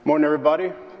Morning,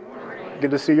 everybody.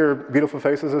 Good to see your beautiful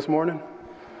faces this morning.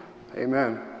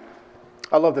 Amen.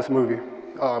 I love this movie.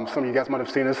 Some of you guys might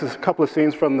have seen this. This is a couple of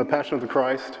scenes from The Passion of the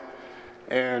Christ.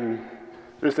 And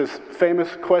there's this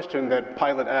famous question that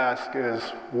Pilate asked is,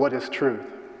 what is truth?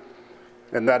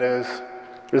 And that is,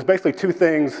 there's basically two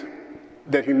things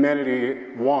that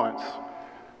humanity wants,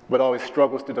 but always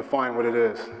struggles to define what it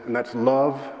is. And that's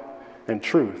love and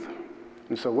truth.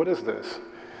 And so what is this?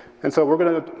 And so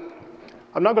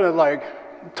I'm not gonna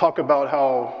talk about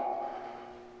how,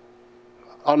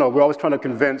 I don't know, we're always trying to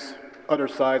convince other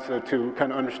sides to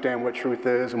kind of understand what truth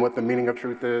is and what the meaning of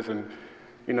truth is. And,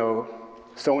 you know,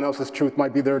 someone else's truth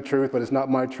might be their truth, but it's not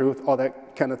my truth, all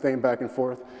that kind of thing back and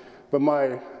forth. But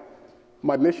my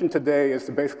mission today is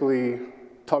to basically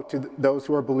talk to those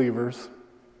who are believers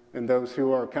and those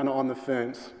who are kind of on the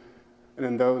fence, and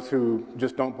then those who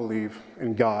just don't believe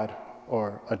in God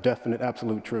or a definite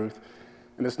absolute truth.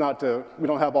 And it's not we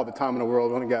don't have all the time in the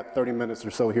world. We only got 30 minutes or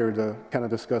so here to kind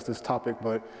of discuss this topic,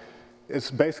 but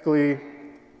it's basically,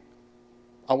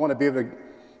 I want to be able to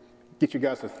get you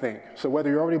guys to think. So whether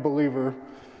you're already a believer,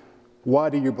 why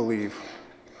do you believe?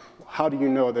 How do you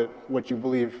know that what you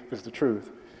believe is the truth?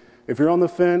 If you're on the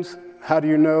fence, how do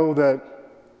you know that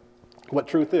what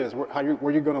truth is? Where are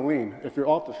you going to lean? If you're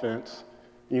off the fence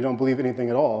and you don't believe anything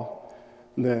at all,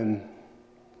 then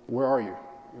where are you?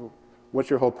 What's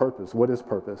your whole purpose? What is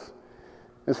purpose?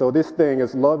 And so this thing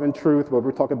is love and truth, but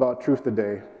we're talking about truth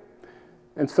today.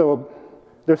 And so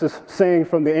there's this saying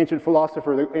from the ancient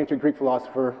Greek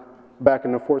philosopher back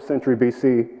in the 4th century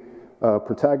BC,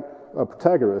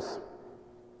 Protagoras,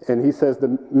 and he says,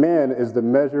 the man is the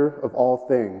measure of all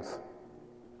things.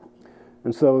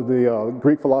 And so the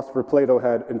Greek philosopher Plato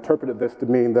had interpreted this to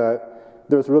mean that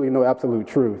there's really no absolute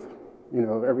truth. You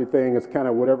know, everything is kind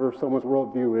of whatever someone's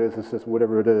worldview is, it's just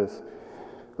whatever it is.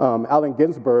 Allen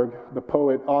Ginsberg, the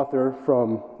poet, author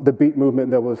from the Beat movement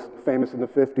that was famous in the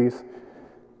 50s,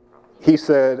 he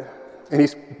said, and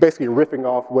he's basically riffing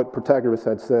off what Protagoras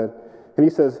had said, and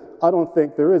he says, I don't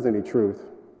think there is any truth.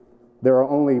 There are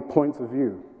only points of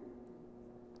view.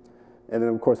 And then,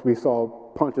 of course, we saw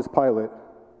Pontius Pilate,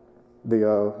 the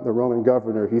Roman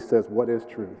governor, he says, what is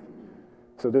truth?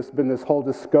 So there's been this whole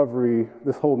discovery,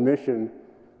 this whole mission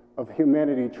of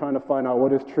humanity trying to find out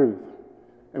what is truth.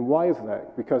 And why is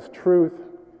that? Because truth,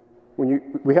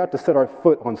 we have to set our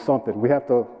foot on something. We have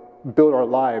to build our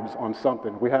lives on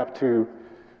something. We have to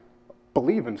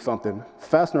believe in something,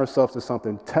 fasten ourselves to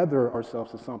something, tether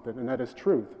ourselves to something, and that is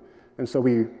truth. And so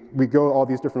we go all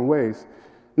these different ways.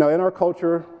 Now, in our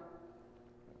culture,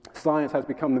 science has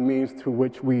become the means through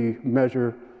which we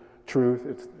measure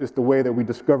truth. It's the way that we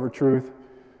discover truth.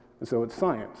 And so it's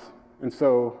science. And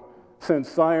so since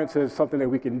science is something that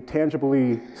we can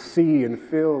tangibly see and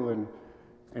feel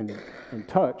and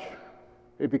touch,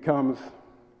 it becomes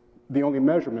the only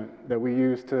measurement that we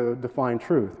use to define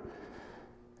truth.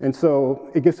 And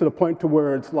so it gets to the point to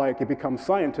where it's like it becomes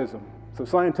scientism. So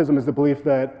scientism is the belief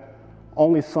that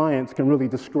only science can really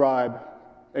describe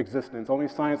existence. Only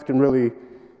science can really,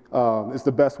 is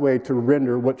the best way to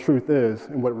render what truth is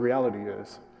and what reality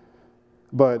is.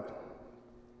 But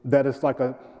that is like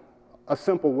a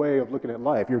simple way of looking at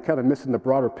life. You're kind of missing the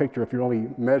broader picture if you're only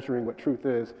measuring what truth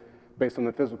is based on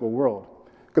the physical world.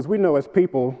 Because we know as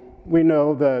people, we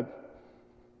know that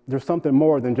there's something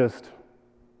more than just,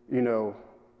 2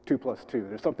 + 2.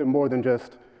 There's something more than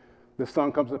just the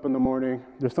sun comes up in the morning.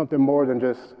 There's something more than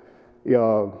just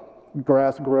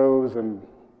grass grows and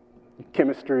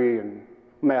chemistry and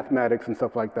mathematics and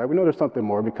stuff like that. We know there's something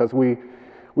more because we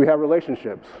have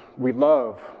relationships. We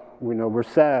love. We're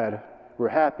sad, we're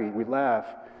happy, we laugh,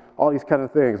 all these kind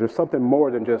of things. There's something more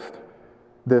than just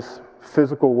this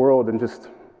physical world and just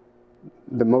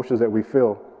the emotions that we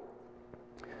feel.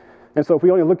 And so if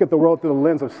we only look at the world through the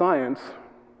lens of science,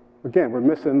 again, we're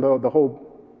missing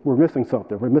we're missing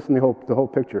something. We're missing the whole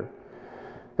picture.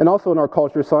 And also in our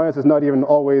culture, science is not even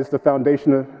always the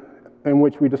foundation in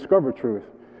which we discover truth.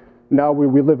 Now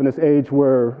we live in this age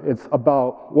where it's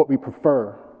about what we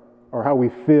prefer or how we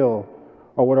feel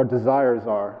or what our desires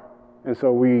are. And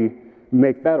so we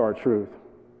make that our truth.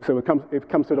 So it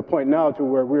comes to the point now to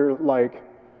where we're like,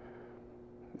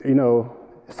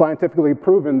 scientifically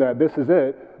proven that this is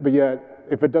it, but yet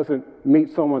if it doesn't meet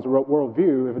someone's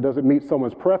worldview, if it doesn't meet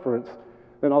someone's preference,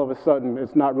 then all of a sudden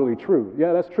it's not really true.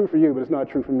 Yeah, that's true for you, but it's not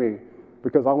true for me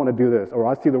because I want to do this, or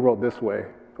I see the world this way,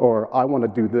 or I want to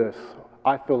do this.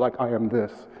 I feel like I am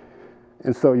this.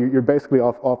 And so you're basically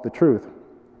off the truth.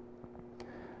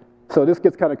 So this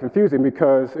gets kind of confusing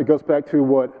because it goes back to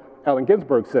what Allen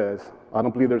Ginsberg says. I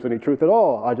don't believe there's any truth at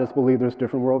all. I just believe there's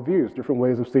different worldviews, different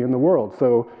ways of seeing the world.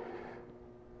 So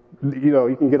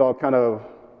You can get all kind of,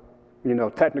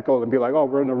 technical and be like, oh,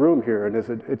 we're in a room here and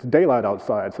it's daylight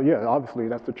outside. So yeah, obviously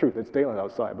that's the truth. It's daylight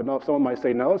outside. But no, someone might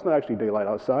say, no, it's not actually daylight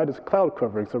outside. It's cloud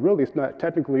covering. So really, it's not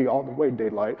technically all the way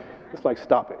daylight. It's like,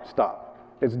 stop it, stop.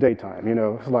 It's daytime.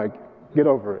 It's like, get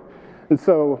over it.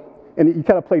 And you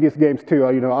kind of play these games too.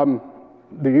 I'm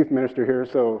the youth minister here,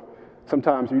 so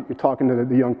sometimes you're talking to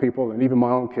the young people and even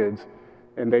my own kids,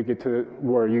 and they get to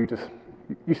where you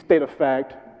state a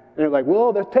fact, and they're like,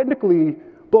 well, that's technically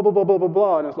blah, blah, blah, blah, blah,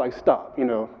 blah, and it's like, stop,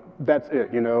 that's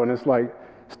it, and it's like,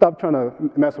 stop trying to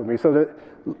mess with me. So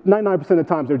that 99% of the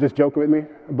times they're just joking with me,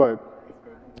 but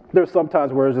there's some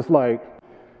times where it's just like,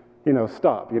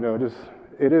 stop, just,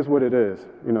 it is what it is,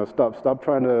 stop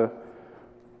trying to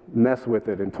mess with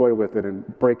it and toy with it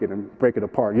and break it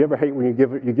apart. You ever hate when you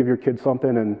give your kids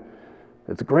something and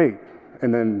it's great,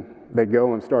 and then they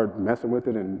go and start messing with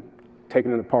it and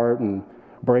taking it apart and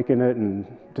breaking it and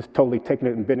just totally taking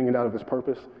it and bending it out of its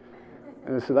purpose?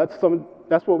 And so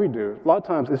that's what we do. A lot of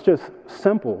times it's just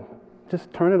simple.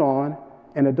 Just turn it on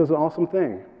and it does an awesome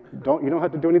thing. You don't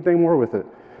have to do anything more with it.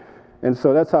 And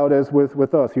so that's how it is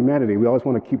with us, humanity. We always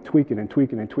want to keep tweaking and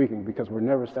tweaking and tweaking because we're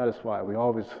never satisfied. We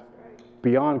always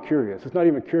beyond curious. It's not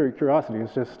even curiosity.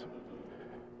 It's just,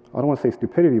 I don't want to say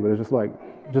stupidity, but it's just like,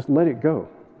 just let it go.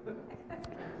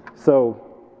 So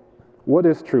what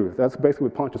is truth? That's basically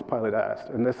what Pontius Pilate asked.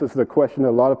 And this is the question that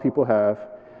a lot of people have.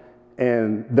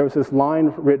 And there's this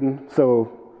line written,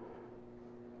 so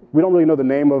we don't really know the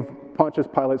name of Pontius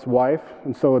Pilate's wife.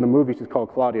 And so in the movie, she's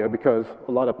called Claudia because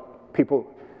a lot of people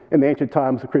in the ancient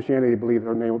times of Christianity believe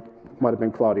her name might have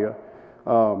been Claudia.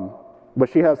 But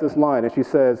she has this line, and she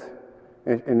says,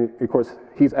 and of course,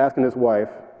 he's asking his wife,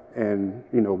 and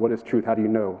what is truth? How do you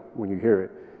know when you hear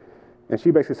it? And she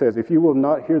basically says, if you will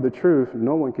not hear the truth,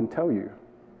 no one can tell you.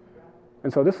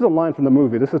 And so this is a line from the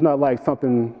movie. This is not like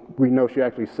something we know she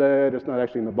actually said. It's not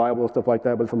actually in the Bible and stuff like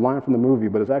that, but it's a line from the movie,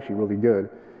 but it's actually really good.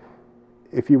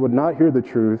 If you would not hear the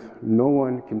truth, no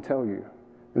one can tell you.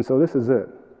 And so this is it.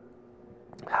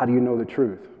 How do you know the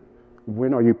truth?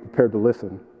 When are you prepared to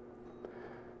listen?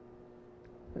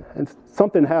 And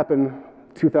something happened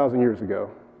 2,000 years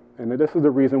ago. And this is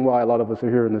the reason why a lot of us are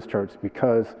here in this church,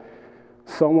 because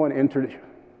someone entered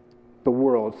the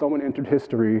world, someone entered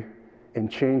history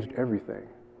and changed everything.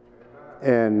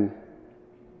 And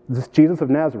this Jesus of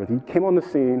Nazareth, he came on the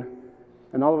scene,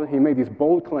 and he made these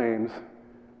bold claims,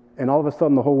 and all of a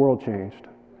sudden the whole world changed.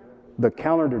 The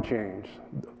calendar changed,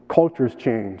 cultures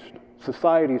changed,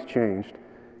 societies changed.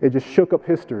 It just shook up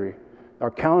history.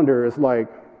 Our calendar is like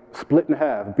split in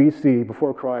half, BC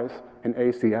before Christ and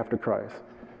AC after Christ.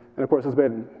 And of course it's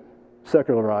been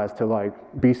secularized to like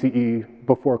BCE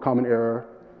before Common Era,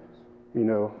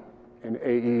 and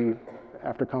AE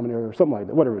after Common Era or something like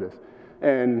that, whatever it is.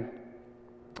 And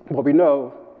what we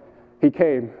know, he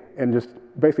came and just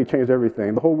basically changed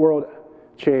everything. The whole world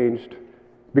changed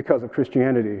because of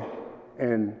Christianity,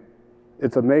 and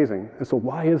it's amazing. And so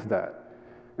why is that?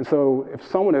 And so if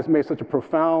someone has made such a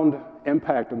profound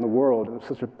impact in the world, and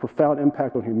such a profound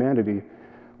impact on humanity,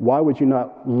 why would you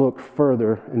not look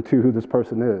further into who this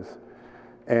person is?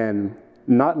 And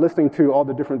not listening to all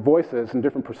the different voices and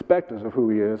different perspectives of who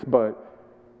he is, but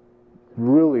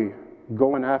really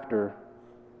going after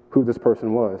who this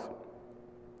person was.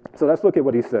 So let's look at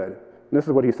what he said. And this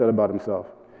is what he said about himself.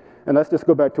 And let's just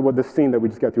go back to this scene that we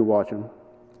just got through watching.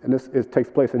 And takes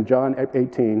place in John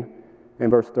 18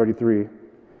 and verse 33.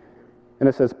 And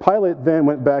it says, Pilate then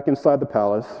went back inside the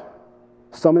palace,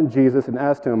 summoned Jesus, and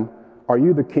asked him, "Are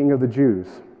you the king of the Jews?"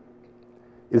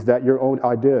 "Is that your own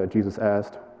idea?" Jesus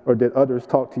asked. "Or did others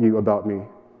talk to you about me?"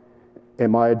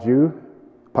 "Am I a Jew?"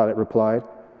 Pilate replied.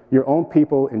 "Your own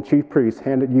people and chief priests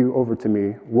handed you over to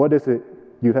me. What is it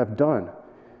you have done?"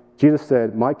 Jesus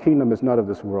said, "My kingdom is not of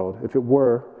this world. If it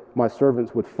were, my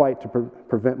servants would fight to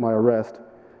prevent my arrest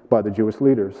by the Jewish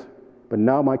leaders. But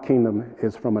now my kingdom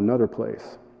is from another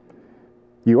place."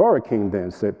 "You are a king then,"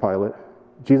 said Pilate.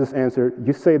 Jesus answered,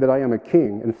 "You say that I am a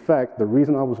king. In fact, the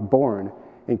reason I was born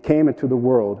and came into the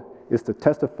world is to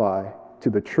testify to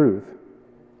the truth.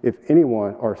 If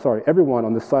everyone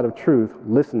on the side of truth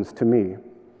listens to me."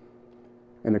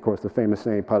 And of course, the famous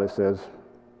saying, Pilate says,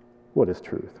 "What is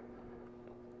truth?"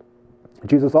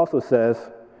 Jesus also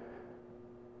says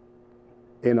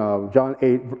in John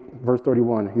 8, verse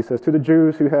 31, he says, to the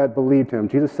Jews who had believed him,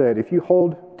 Jesus said, "If you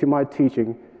hold to my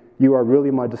teaching, you are really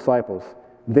my disciples.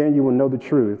 Then you will know the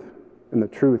truth, and the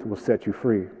truth will set you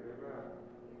free."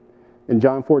 In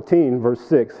John 14, verse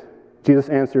 6, Jesus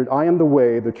answered, "I am the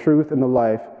way, the truth, and the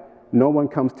life. No one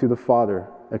comes to the Father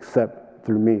except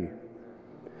through me."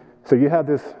 So you have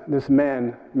this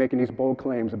man making these bold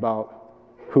claims about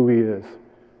who he is.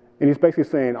 And he's basically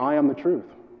saying, I am the truth.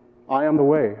 I am the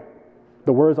way.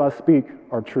 The words I speak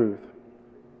are truth.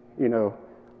 You know,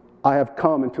 I have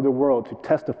come into the world to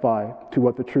testify to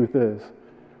what the truth is.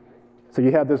 So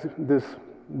you have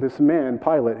this man,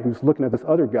 Pilate, who's looking at this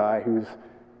other guy who's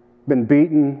been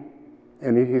beaten,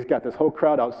 and he's got this whole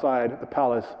crowd outside the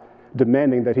palace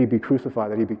demanding that he be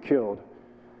crucified, that he be killed.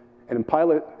 And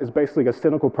Pilate is basically a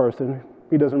cynical person.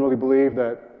 He doesn't really believe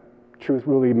that truth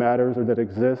really matters or that it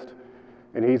exists.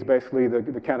 And he's basically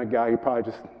the kind of guy who probably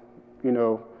just, you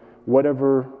know,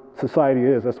 whatever society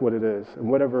is, that's what it is. And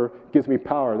whatever gives me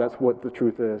power, that's what the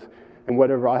truth is. And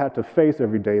whatever I have to face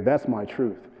every day, that's my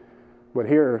truth. But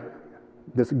here,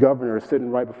 this governor is sitting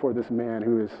right before this man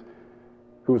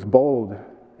who is bold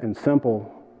and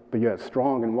simple, but yet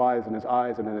strong and wise in his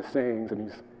eyes and in his sayings, and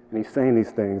he's saying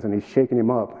these things, and he's shaking him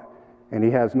up. And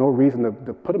he has no reason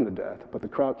to put him to death, but the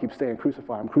crowd keeps saying,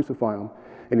 crucify him, crucify him.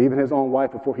 And even his own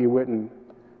wife, before he went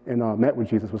and met with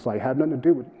Jesus, was like, had nothing to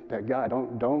do with that guy.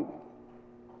 Don't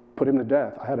put him to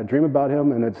death. I had a dream about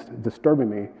him, and it's disturbing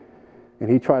me. And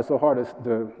he tried so hard as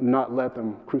to not let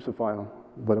them crucify him.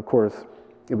 But of course,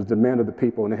 it was the demand of the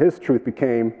people. And his truth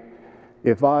became,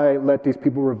 if I let these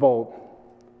people revolt,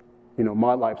 you know,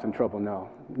 my life's in trouble now.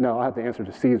 Now I have to answer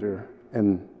to Caesar.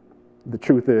 And the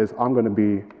truth is, I'm going to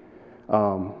be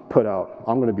put out.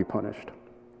 I'm going to be punished.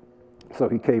 So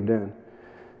he caved in.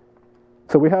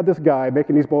 So we have this guy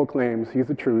making these bold claims. He's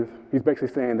the truth. He's basically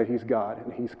saying that he's God,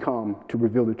 and he's come to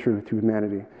reveal the truth to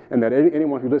humanity, and that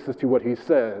anyone who listens to what he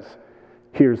says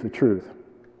hears the truth.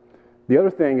 The other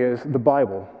thing is the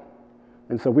Bible.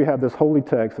 And so we have this holy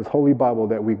text, this holy Bible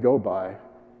that we go by,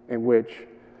 in which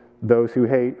those who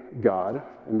hate God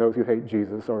and those who hate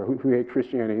Jesus, or who hate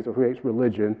Christianity or who hates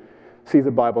religion, see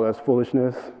the Bible as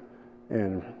foolishness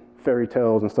and fairy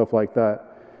tales and stuff like that.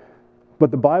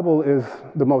 But the Bible is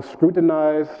the most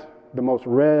scrutinized, the most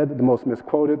read, the most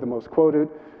misquoted, the most quoted,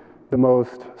 the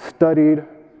most studied,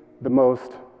 the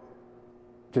most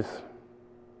just,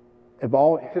 of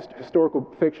all historical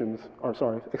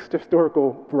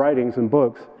writings and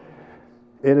books,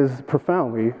 it is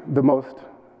profoundly the most,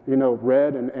 you know,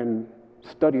 read and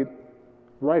studied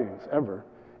writings ever.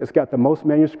 It's got the most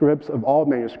manuscripts of all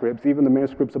manuscripts, even the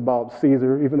manuscripts about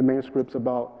Caesar, even the manuscripts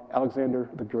about Alexander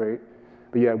the Great.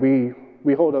 But yeah, we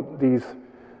hold up these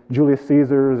Julius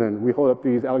Caesars and we hold up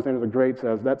these Alexander the Greats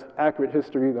as that's accurate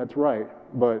history, that's right.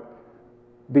 But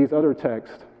these other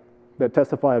texts that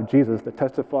testify of Jesus, that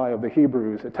testify of the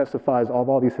Hebrews, that testifies of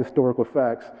all these historical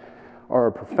facts are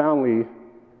profoundly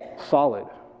solid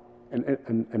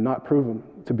and not proven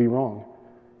to be wrong.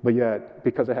 But yet,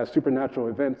 because it has supernatural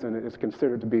events in it, it's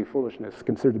considered to be foolishness, it's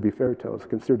considered to be fairy tales, it's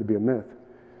considered to be a myth.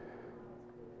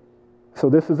 So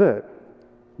this is it.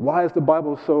 Why is the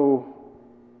Bible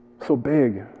so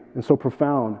big and so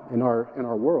profound in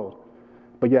our world?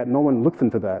 But yet no one looks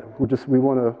into that. We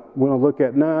want to look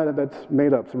at, that's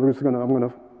made up. So I'm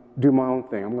gonna do my own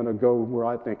thing. I'm gonna go where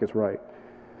I think is right.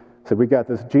 So we got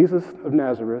this Jesus of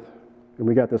Nazareth, and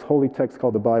we got this holy text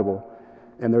called the Bible,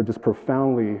 and they're just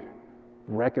profoundly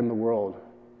wrecking the world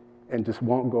and just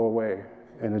won't go away,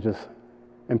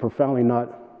 and profoundly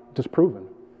not disproven.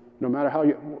 No matter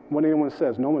what anyone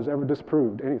says, no one's ever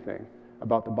disproved anything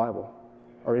about the Bible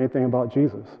or anything about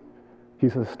Jesus.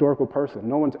 He's a historical person.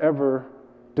 No one's ever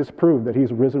disproved that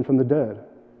he's risen from the dead.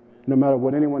 No matter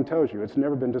what anyone tells you, it's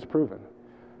never been disproven.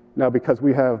 Now, because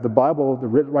we have the Bible, the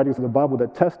written writings of the Bible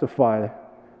that testify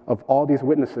of all these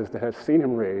witnesses that have seen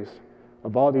him raised,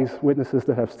 of all these witnesses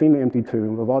that have seen the empty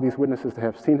tomb, of all these witnesses that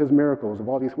have seen his miracles, of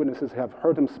all these witnesses that have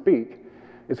heard him speak,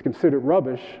 it's considered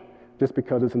rubbish just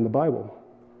because it's in the Bible.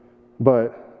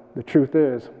 But the truth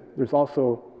is, there's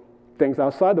also things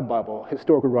outside the Bible,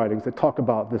 historical writings that talk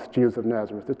about this Jesus of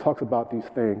Nazareth, that talks about these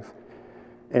things.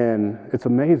 And it's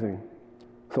amazing.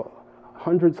 So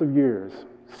hundreds of years,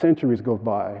 centuries go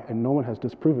by, and no one has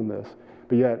disproven this.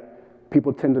 But yet,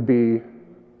 people tend to be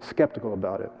skeptical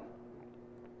about it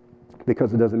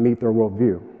because it doesn't meet their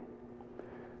worldview.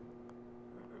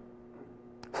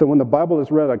 So when the Bible is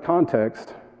read out of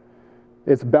context,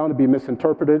 it's bound to be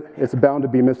misinterpreted, it's bound to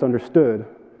be misunderstood,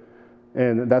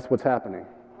 and that's what's happening.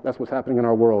 That's what's happening in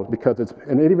our world, because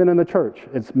and even in the church,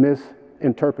 it's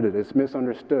misinterpreted, it's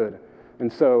misunderstood.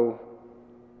 And so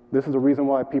this is the reason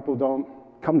why people don't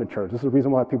come to church. This is the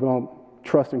reason why people don't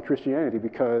trust in Christianity,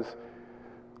 because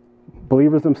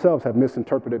believers themselves have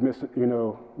misinterpreted,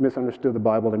 misunderstood the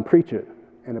Bible and preach it,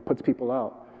 and it puts people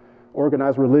out.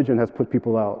 Organized religion has put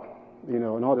people out, and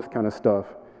all this kind of stuff.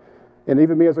 And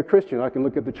even me as a Christian, I can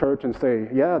look at the church and say,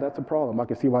 yeah, that's a problem. I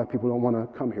can see why people don't want to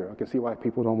come here. I can see why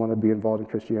people don't want to be involved in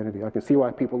Christianity. I can see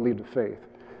why people leave the faith,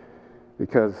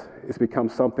 because it's become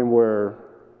something where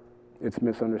it's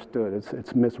misunderstood,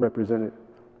 it's misrepresented.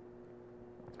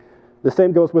 The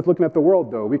same goes with looking at the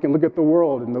world, though. We can look at the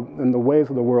world and the ways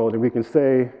of the world, and we can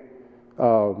say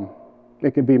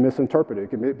it can be misinterpreted, it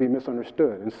can be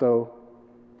misunderstood. And so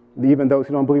even those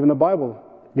who don't believe in the Bible,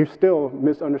 you're still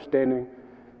misunderstanding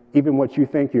even what you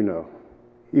think you know,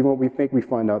 even what we think we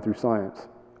find out through science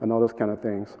and all those kind of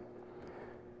things.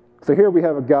 So here we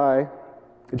have a guy,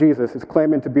 Jesus, is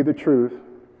claiming to be the truth,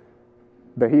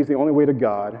 that he's the only way to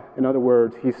God. In other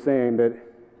words, he's saying that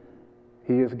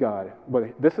he is God.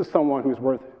 But this is someone who's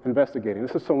worth investigating.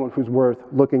 This is someone who's worth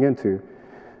looking into.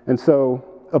 And so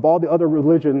of all the other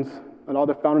religions and all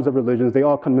the founders of religions, they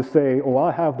all come and say, oh,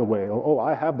 I have the way, oh,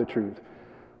 I have the truth.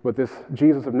 But this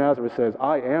Jesus of Nazareth says,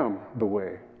 I am the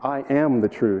way, I am the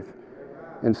truth.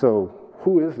 And so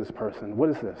who is this person? What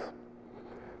is this?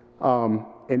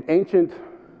 In ancient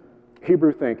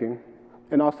Hebrew thinking,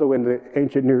 and also in the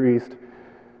ancient Near East,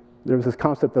 there was this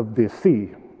concept of the sea.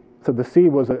 So the sea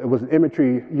was an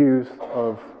imagery used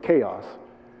of chaos.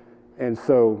 And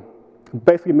so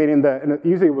basically meaning that, and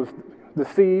usually it was the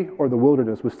sea or the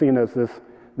wilderness was seen as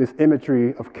this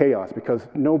imagery of chaos, because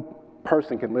no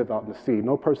person can live out in the sea.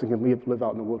 No person can live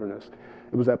out in the wilderness.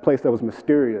 It was that place that was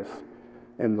mysterious.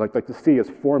 And like the sea is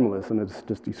formless, and it's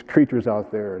just these creatures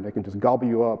out there, and they can just gobble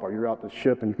you up, or you're out the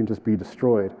ship and you can just be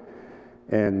destroyed.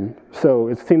 And so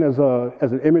it's seen as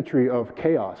an imagery of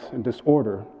chaos and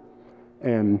disorder.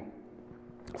 And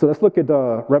so let's look at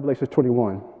Revelation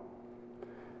 21,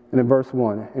 and in verse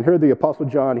 1. And here the Apostle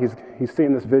John, he's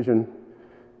seeing this vision,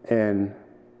 and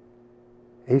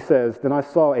he says, Then I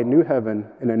saw a new heaven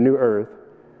and a new earth,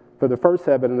 for the first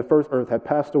heaven and the first earth had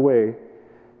passed away,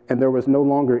 and there was no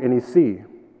longer any sea.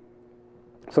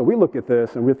 So we look at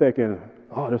this and we're thinking,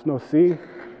 oh, there's no sea?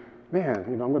 Man,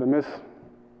 I'm going to miss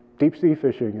deep sea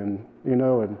fishing and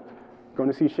going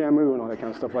to see Shamu and all that kind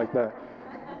of stuff like that.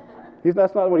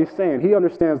 That's not what he's saying. He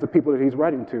understands the people that he's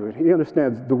writing to. And he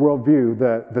understands the worldview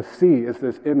that the sea is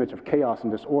this image of chaos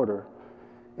and disorder.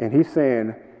 And he's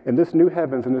saying, in this new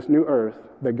heavens and this new earth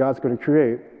that God's going to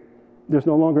create, there's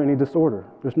no longer any disorder.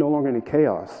 There's no longer any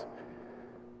chaos.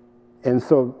 And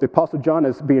so the Apostle John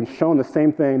is being shown the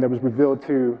same thing that was revealed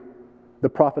to the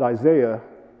prophet Isaiah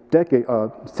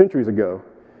centuries ago.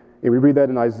 And we read that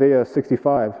in Isaiah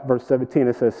 65, verse 17.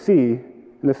 It says, See,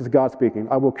 and this is God speaking,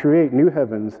 I will create new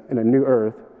heavens and a new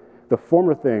earth. The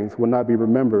former things will not be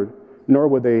remembered, nor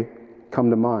will they come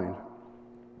to mind.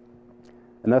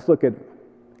 And let's look at,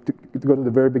 to go to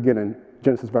the very beginning,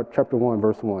 Genesis chapter 1,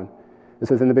 verse 1. It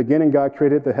says, In the beginning God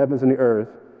created the heavens and the earth.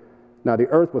 Now the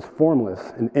earth was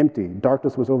formless and empty.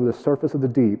 Darkness was over the surface of the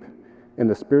deep, and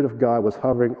the Spirit of God was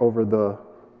hovering over the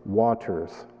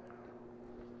waters.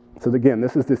 So again,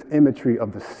 this is this imagery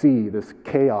of the sea, this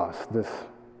chaos, this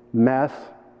mass,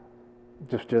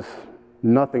 just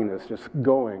nothingness, just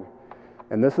going.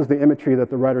 And this is the imagery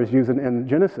that the writer is using in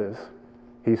Genesis.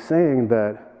 He's saying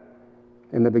that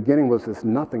in the beginning was this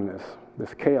nothingness,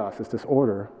 this chaos, this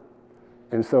disorder.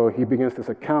 And so he begins this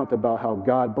account about how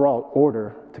God brought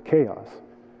order to chaos.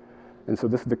 And so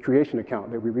this is the creation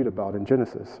account that we read about in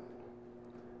Genesis.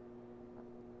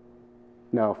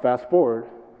 Now, fast forward,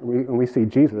 and we see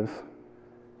Jesus,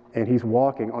 and he's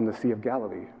walking on the Sea of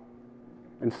Galilee.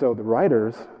 And so the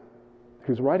writers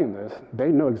who's writing this, they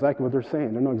know exactly what they're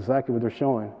saying. They know exactly what they're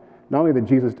showing. Not only that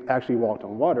Jesus actually walked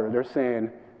on water, they're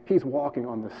saying he's walking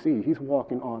on the sea. He's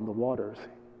walking on the waters.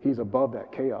 He's above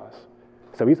that chaos.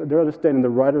 So they're understanding the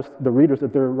readers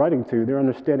that they're writing to, they're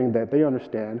understanding that they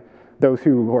understand, those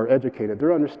who are educated,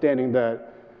 they're understanding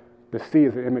that the sea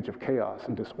is an image of chaos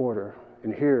and disorder.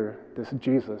 And here, this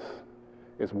Jesus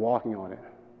is walking on it.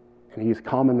 And he's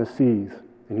calming the seas,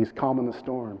 and he's calming the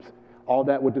storms. All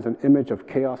that which is an image of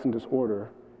chaos and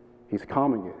disorder, he's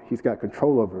calming it. He's got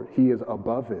control over it. He is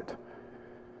above it.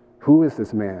 Who is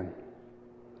this man?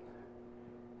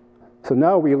 So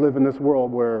now we live in this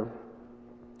world where,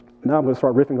 now I'm going to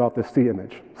start riffing off this sea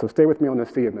image. So stay with me on this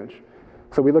sea image.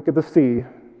 So we look at the sea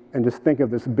and just think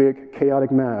of this big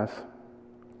chaotic mass.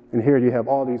 And here you have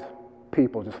all these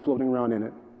people just floating around in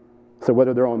it. So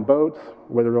whether they're on boats,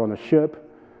 whether they're on a ship,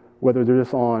 whether they're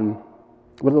just on,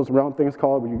 what are those round things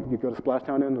called where you go to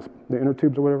splashdown in, the inner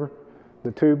tubes or whatever?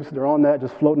 The tubes, they're on that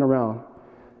just floating around.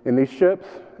 In these ships,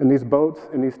 in these boats,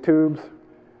 in these tubes,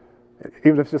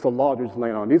 even if it's just a log they're just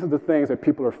laying on, these are the things that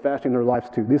people are fashioning their lives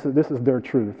to. This is their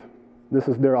truth. This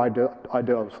is their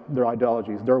ideals, their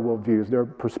ideologies, their worldviews, their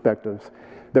perspectives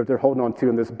that they're holding on to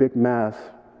in this big mass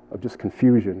of just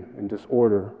confusion and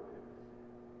disorder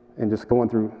and just going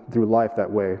through life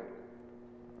that way.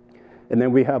 And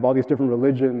then we have all these different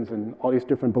religions and all these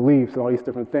different beliefs and all these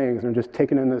different things, and they're just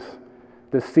taking in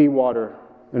this seawater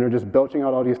and they're just belching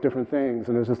out all these different things,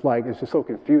 and it's just so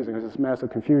confusing. It's just massive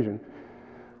confusion.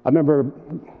 I remember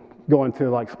going to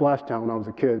like Splashtown when I was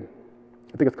a kid.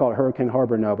 I think it's called Hurricane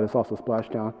Harbor now, but it's also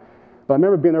Splashtown. But I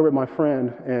remember being there with my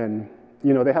friend, and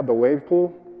they have the wave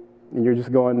pool, and you're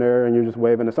just going there and you're just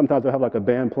waving. And sometimes they'll have like a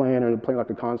band playing, or they're playing like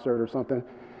a concert or something.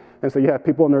 And so you have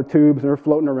people in their tubes, and they're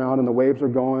floating around, and the waves are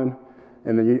going.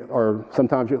 And then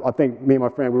sometimes I think me and my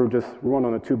friend, we weren't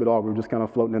on a tube at all. We were just kind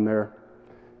of floating in there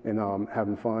and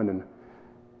having fun.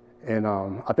 And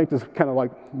I think this is kind of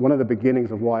like one of the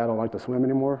beginnings of why I don't like to swim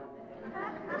anymore.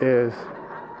 Is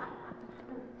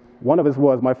one of us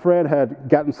was my friend had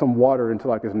gotten some water into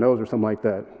like his nose or something like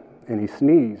that, and he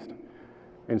sneezed,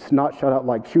 and snot shot out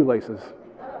like shoelaces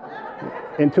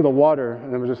into the water,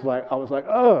 and it was just like I was like,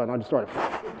 oh, and I just started,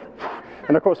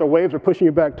 and of course the waves are pushing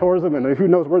you back towards them, and who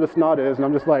knows where the snot is, and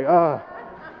I'm just like,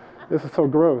 this is so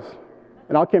gross.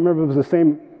 And I can't remember if it was the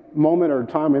same moment or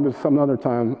time, maybe it was some other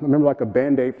time. I remember like a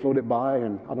Band-Aid floated by,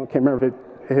 and can't remember if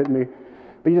it hit me.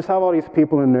 But you just have all these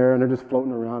people in there, and they're just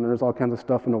floating around, and there's all kinds of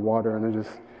stuff in the water, and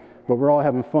but we're all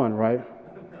having fun, right?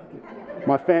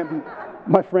 My friend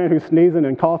who's sneezing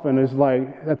and coughing is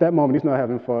like, at that moment, he's not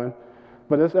having fun.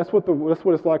 But that's what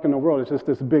it's like in the world. It's just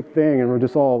this big thing, and we're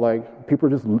just all like, people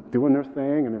are just doing their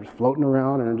thing, and they're just floating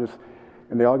around,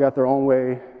 and they all got their own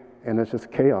way, and it's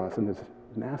just chaos, and it's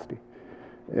nasty.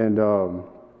 And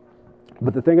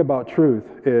but the thing about truth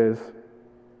is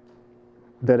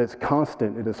that it's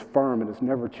constant, it is firm, it is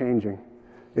never changing,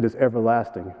 it is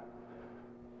everlasting.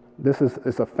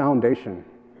 It's a foundation.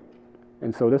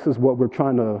 And so this is what we're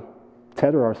trying to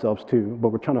tether ourselves to, but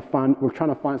we're trying to find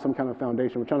some kind of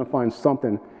foundation. We're trying to find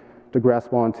something to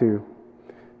grasp onto.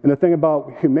 And the thing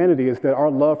about humanity is that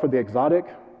our love for the exotic,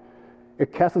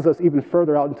 it casts us even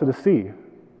further out into the sea,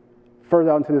 further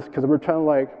out into this, because we're trying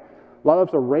to a lot of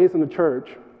us are raised in the church,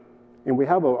 and we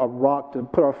have a rock to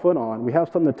put our foot on. We have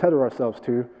something to tether ourselves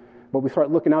to, but we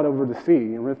start looking out over the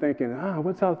sea, and we're thinking,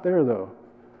 what's out there though?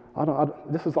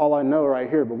 This is all I know right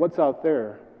here, but what's out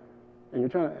there?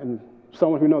 And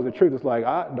someone who knows the truth is like,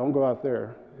 don't go out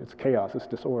there. It's chaos, it's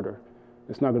disorder.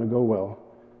 It's not going to go well.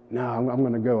 No, I'm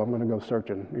going to go. I'm going to go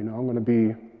searching. I'm going to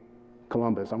be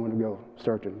Columbus. I'm going to go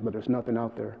searching, but there's nothing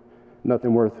out there,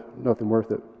 nothing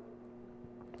worth it.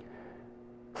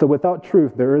 So without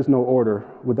truth, there is no order.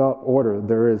 Without order,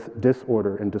 there is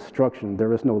disorder and destruction.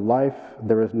 There is no life.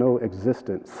 There is no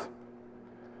existence.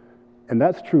 And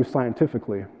that's true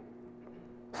scientifically.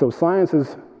 So science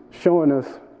is showing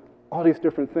us all these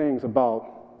different things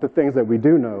about the things that we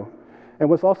do know. And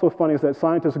what's also funny is that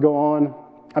scientists go on.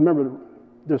 I remember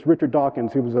there's Richard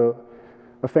Dawkins, who was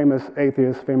a famous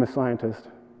atheist, famous scientist.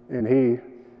 And he,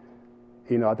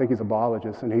 I think he's a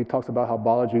biologist, and he talks about how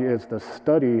biology is the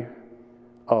study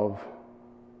of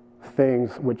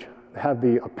things which have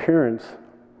the appearance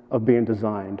of being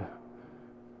designed.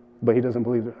 But he doesn't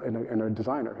believe in a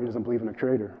designer. He doesn't believe in a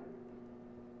creator.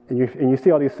 And you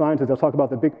see all these scientists, they'll talk about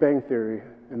the Big Bang Theory,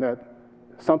 and that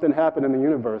something happened in the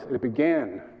universe. It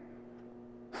began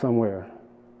somewhere.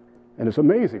 And it's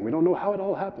amazing. We don't know how it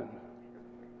all happened.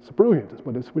 It's brilliant,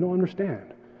 but we don't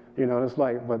understand. It's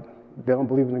like, but they don't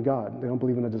believe in a God. They don't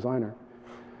believe in a designer.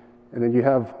 And then you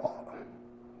have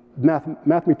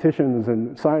mathematicians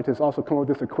and scientists also come up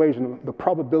with this equation, the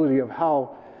probability of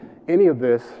how any of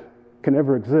this can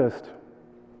ever exist.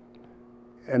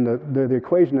 And the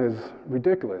equation is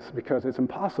ridiculous because it's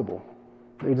impossible.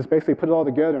 They just basically put it all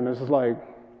together, and it's just like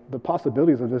the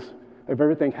possibilities of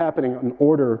everything happening in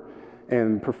order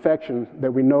and perfection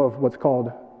that we know of what's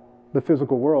called the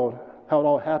physical world, how it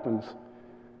all happens.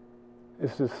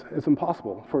 It's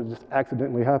impossible for it to just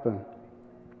accidentally happen.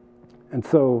 And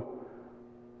so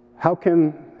how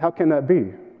can that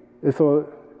be? And so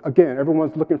again,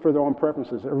 everyone's looking for their own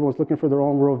preferences. Everyone's looking for their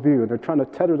own worldview, and they're trying to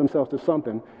tether themselves to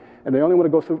something. And they only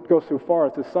want to go so far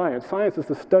as to science. Science is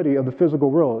the study of the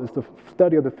physical world. It's the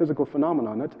study of the physical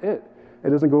phenomenon. That's it. It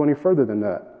doesn't go any further than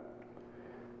that.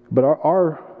 But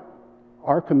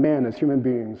our command as human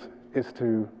beings is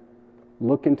to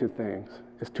look into things,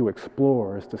 is to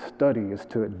explore, is to study, is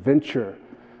to adventure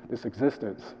this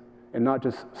existence, and not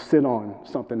just sit on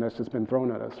something that's just been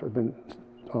thrown at us or been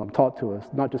taught to us.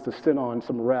 Not just to sit on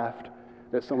some raft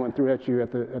that someone threw at you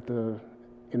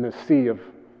in the sea of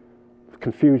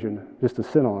confusion, just to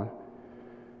sit on.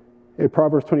 In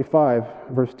Proverbs 25,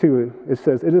 verse 2, it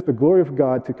says, "It is the glory of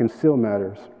God to conceal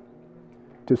matters.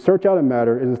 To search out a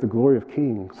matter, it is the glory of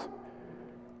kings."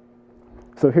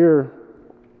 So here,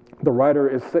 the writer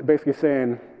is basically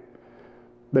saying,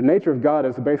 the nature of God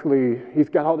is basically, he's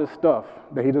got all this stuff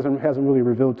that he hasn't really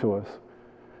revealed to us.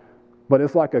 But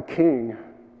it's like a king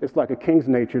it's like a king's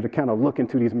nature to kind of look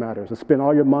into these matters, to spend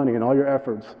all your money and all your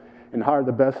efforts and hire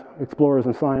the best explorers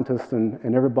and scientists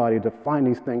and everybody to find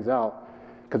these things out,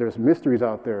 because there's mysteries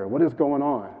out there. What is going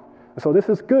on? And so this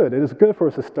is good. It is good for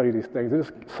us to study these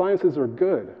things. Sciences are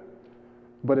good,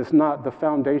 but it's not the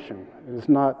foundation. It is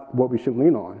not what we should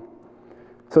lean on.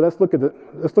 So let's look at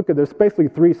there's basically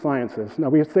three sciences. Now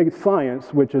we say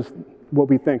science, which is what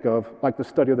we think of, like the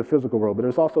study of the physical world, but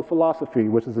there's also philosophy,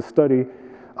 which is the study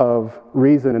of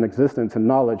reason and existence and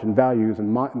knowledge and values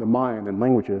and the mind and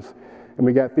languages. And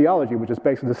we got theology, which is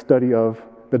basically the study of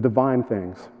the divine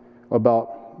things,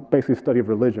 about basically study of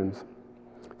religions.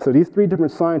 So these three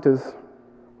different scientists,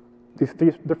 these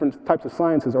three different types of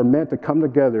sciences are meant to come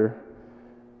together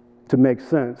to make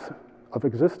sense of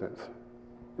existence.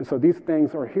 And so these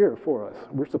things are here for us.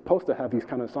 We're supposed to have these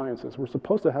kind of sciences. We're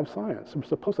supposed to have science. We're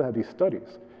supposed to have these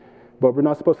studies. But we're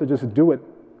not supposed to just do it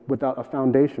without a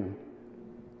foundation.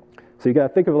 So you got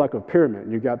to think of it like a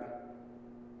pyramid. You got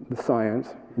the science,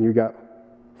 and you got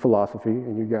philosophy,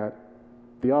 and you got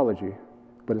theology.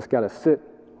 But it's got to sit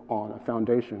on a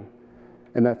foundation.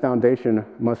 And that foundation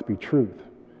must be truth.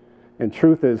 And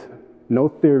truth is no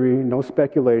theory, no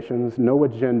speculations, no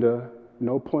agenda,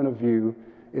 no point of view.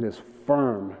 It is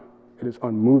firm. It is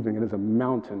unmoving. It is a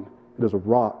mountain. It is a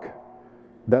rock.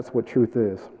 That's what truth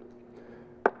is.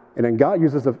 And then God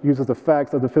uses the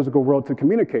facts of the physical world to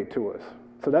communicate to us.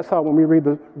 So that's how when we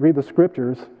read the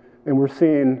scriptures and we're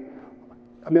seeing,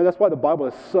 that's why the Bible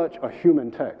is such a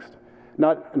human text.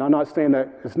 And I'm not saying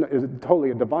that it's totally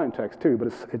a divine text too,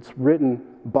 but it's written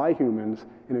by humans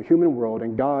in a human world,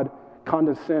 and God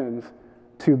condescends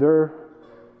to their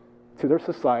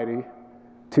society,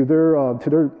 to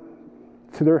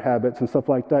their habits and stuff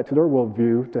like that, to their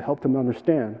worldview, to help them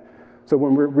understand. So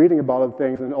when we're reading about other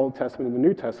things in the Old Testament and the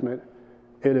New Testament,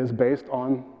 it is based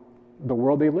on the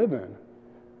world they live in.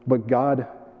 But God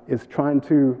is trying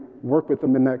to work with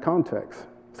them in that context.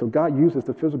 So God uses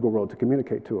the physical world to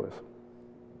communicate to us.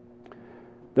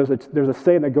 There's a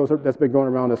saying that's been going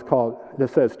around that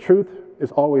says, truth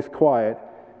is always quiet.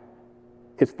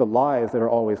 It's the lies that are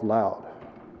always loud.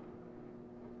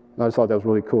 And I just thought that was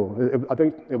really cool. I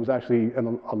think it was actually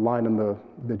a line in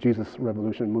the Jesus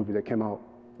Revolution movie that came out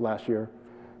last year,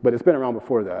 but it's been around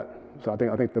before that. So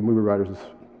I think the movie writers just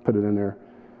put it in there.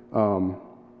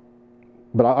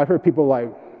 But I've heard people like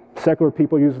secular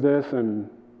people use this and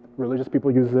religious people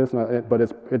use this, but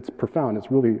it's profound. It's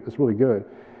really good.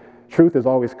 Truth is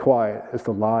always quiet. It's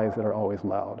the lies that are always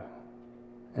loud.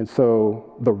 And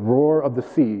so the roar of the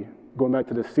sea, going back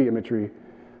to the sea imagery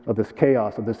of this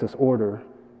chaos, of this disorder,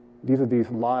 these are these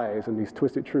lies and these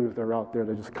twisted truths that are out there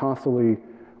that just constantly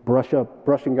brushing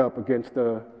up against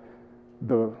the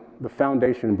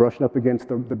foundation, brushing up against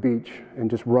the beach, and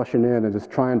just rushing in and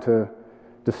just trying to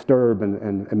disturb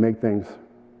and make things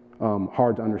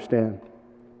hard to understand.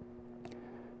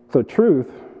 So truth,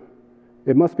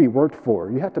 it must be worked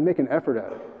for. You have to make an effort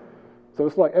at it. So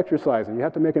it's like exercising. You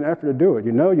have to make an effort to do it.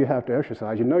 You know you have to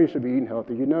exercise. You know you should be eating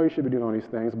healthy. You know you should be doing all these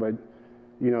things, but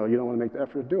you don't want to make the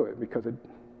effort to do it because it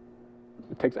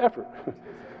takes effort.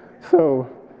 So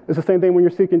it's the same thing when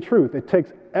you're seeking truth. It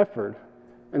takes effort.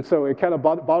 And so it kind of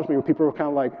bothers me when people are kind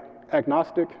of like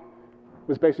agnostic,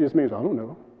 which basically just means, I don't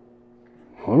know.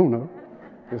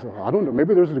 It's like, I don't know.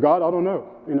 Maybe there's a God. I don't know.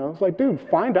 It's like, dude,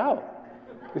 find out.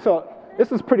 So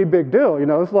this is a pretty big deal.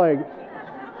 It's like,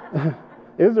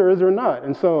 is there not?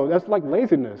 And so that's like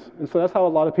laziness. And so that's how a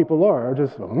lot of people are.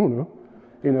 Just, I don't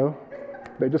know.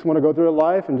 They just want to go through their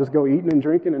life and just go eating and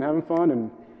drinking and having fun.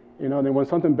 And, then when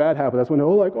something bad happens, that's when they're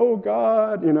like, oh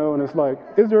God, and it's like,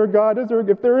 is there a God?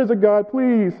 If there is a God,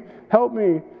 please help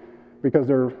me. Because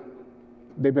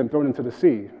they've been thrown into the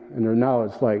sea. And now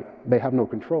it's like they have no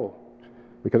control.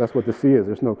 Because that's what the sea is.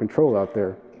 There's no control out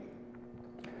there.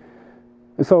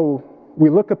 And so we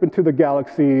look up into the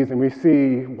galaxies and we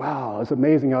see, wow, it's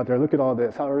amazing out there. Look at all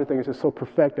this, how everything is just so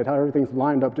perfected, how everything's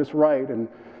lined up just right.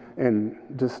 And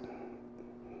just,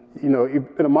 in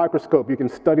a microscope, you can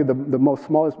study the most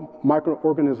smallest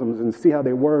microorganisms and see how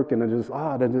they work. And it's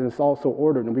all so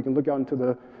ordered. And we can look out into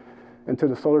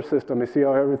the solar system and see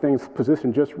how everything's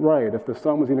positioned just right. If the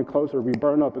sun was even closer, we'd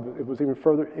burn up. If it was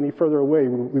any further away,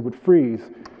 we would freeze.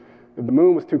 If the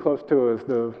moon was too close to us,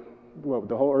 the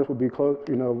whole earth would be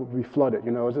would be flooded.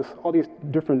 It's just all these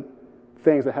different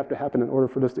things that have to happen in order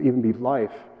for this to even be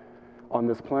life on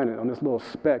this planet, on this little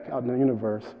speck out in the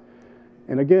universe.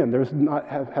 And again,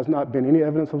 has not been any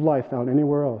evidence of life found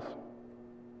anywhere else.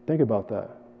 Think about that.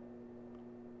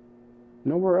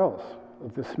 Nowhere else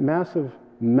of this massive,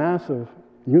 massive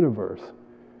universe.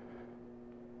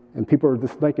 And people are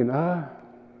just thinking,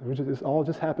 this all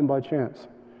just happened by chance.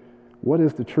 What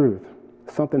is the truth?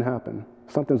 something happened.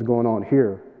 Something's going on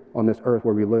here on this earth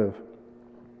where we live.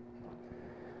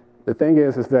 The thing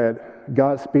is that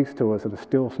God speaks to us in a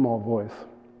still small voice.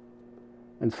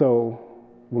 And so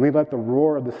when we let the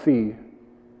roar of the sea,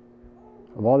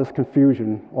 of all this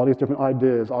confusion, all these different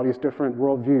ideas, all these different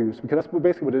worldviews, because that's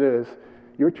basically what it is.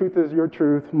 Your truth is your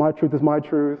truth, my truth is my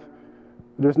truth.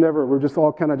 We're just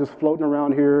all kind of just floating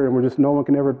around here, and no one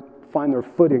can ever find their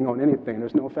footing on anything.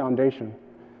 There's no foundation.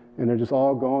 And they're just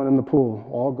all going in the pool,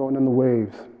 all going in the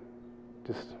waves,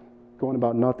 just going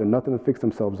about nothing to fix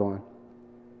themselves on.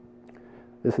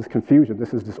 This is confusion,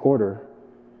 this is disorder.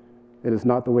 It is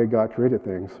not the way God created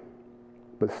things.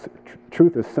 But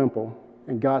truth is simple,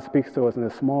 and God speaks to us in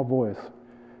a small voice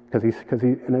because he's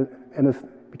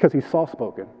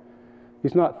soft-spoken.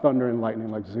 He's not thunder and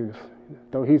lightning like Zeus,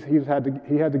 though he had to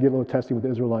get a little testy with the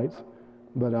Israelites.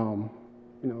 But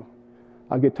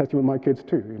I get testy with my kids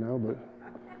too, but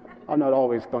I'm not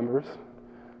always thunderous.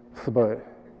 But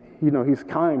he's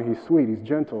kind, he's sweet, he's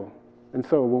gentle, and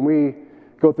so when we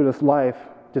go through this life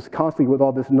just constantly with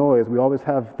all this noise, we always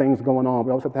have things going on.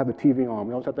 We always have to have the TV on.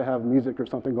 We always have to have music or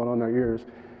something going on in our ears.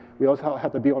 We always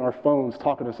have to be on our phones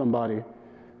talking to somebody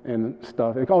and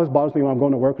stuff. It always bothers me when I'm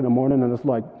going to work in the morning and it's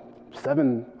like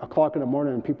 7 o'clock in the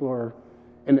morning and people are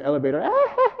in the elevator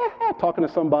talking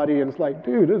to somebody, and it's like,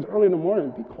 dude, it's early in the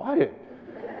morning. Be quiet.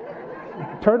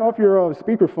 Turn off your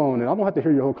speakerphone, and I don't have to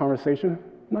hear your whole conversation.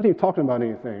 I'm not even talking about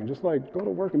anything. Just like go to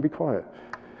work and be quiet.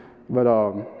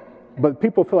 But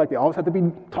people feel like they always have to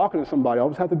be talking to somebody,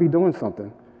 always have to be doing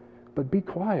something. But be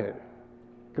quiet,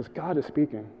 because God is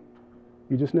speaking.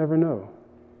 You just never know.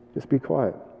 Just be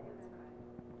quiet.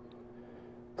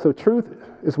 So truth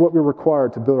is what we're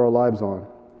required to build our lives on.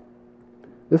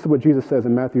 This is what Jesus says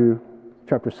in Matthew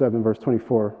chapter 7, verse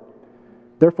 24.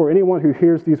 Therefore, anyone who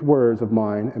hears these words of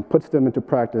mine and puts them into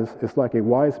practice is like a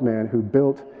wise man who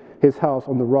built his house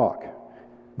on the rock.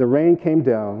 The rain came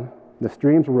down, the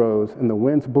streams rose, and the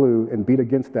winds blew and beat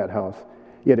against that house,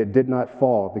 yet it did not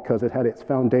fall because it had its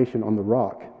foundation on the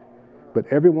rock. But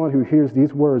everyone who hears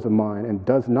these words of mine and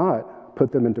does not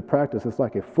put them into practice is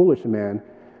like a foolish man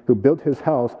who built his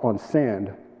house on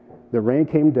sand. The rain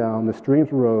came down, the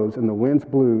streams rose, and the winds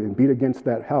blew and beat against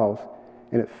that house,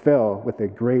 and it fell with a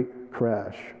great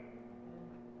crash.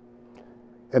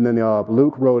 And then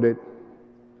Luke wrote it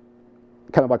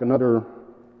kind of like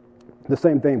the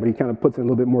same thing, but he kind of puts in a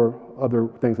little bit more other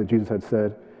things that Jesus had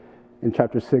said in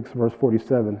chapter 6, verse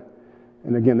 47.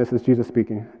 And again, this is Jesus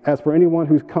speaking. As for anyone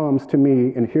who comes to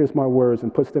me and hears my words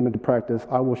and puts them into practice,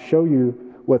 I will show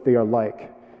you what they are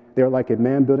like. They are like a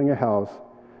man building a house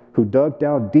who dug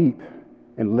down deep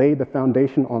and laid the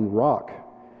foundation on rock.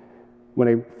 When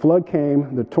a flood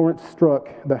came, the torrent struck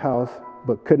the house,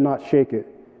 but could not shake it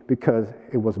because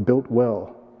it was built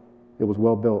well. It was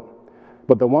well built.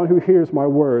 But the one who hears my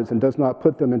words and does not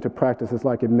put them into practice is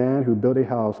like a man who built a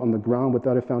house on the ground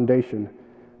without a foundation.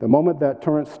 The moment that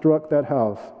torrent struck that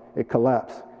house, it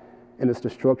collapsed, and its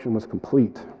destruction was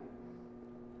complete.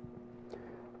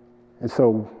 And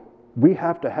so we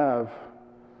have to have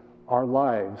our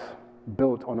lives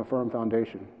built on a firm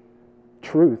foundation.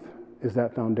 Truth is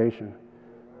that foundation.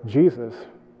 Jesus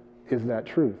is that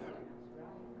truth.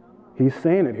 He's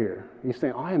saying it here. He's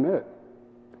saying, I am it.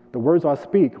 The words I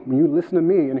speak, when you listen to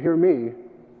me and hear me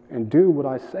and do what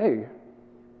I say,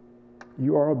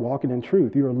 you are walking in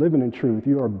truth. You are living in truth.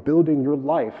 You are building your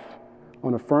life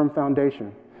on a firm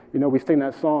foundation. We sing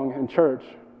that song in church,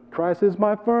 Christ is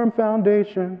my firm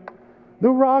foundation, the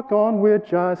rock on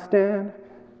which I stand.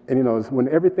 And when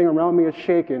everything around me is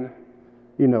shaking,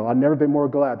 I've never been more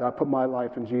glad that I put my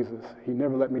life in Jesus. He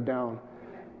never let me down.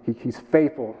 He's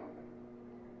faithful,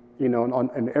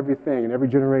 in everything, in every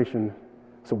generation.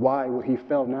 So why will he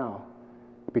fail now?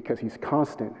 Because he's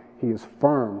constant, he is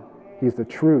firm, he is the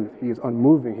truth, he is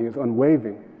unmoving, he is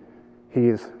unwavering, he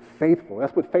is faithful.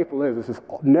 That's what faithful is. It's just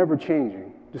never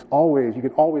changing. Just always, you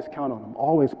can always count on him.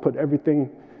 Always put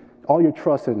everything, all your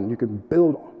trust in him. You can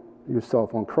build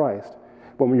yourself on Christ.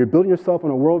 But when you're building yourself on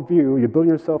a worldview, you're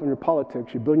building yourself on your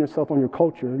politics, you're building yourself on your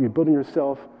culture, you're building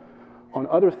yourself on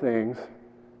other things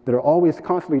that are always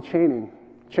constantly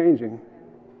changing,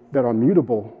 that are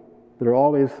mutable, that are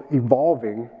always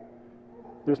evolving,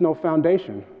 there's no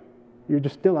foundation. You're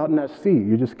just still out in that sea.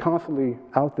 You're just constantly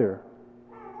out there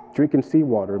drinking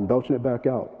seawater and belching it back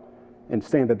out and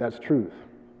saying that that's truth.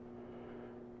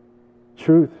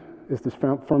 Truth is this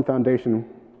firm foundation,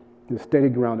 this steady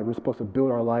ground that we're supposed to build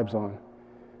our lives on.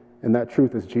 And that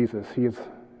truth is Jesus.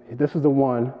 This is the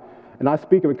one, and I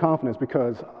speak with confidence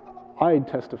because I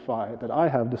testify that I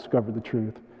have discovered the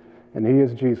truth, and he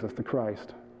is Jesus the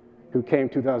Christ, who came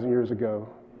 2,000 years ago,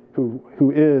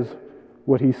 who is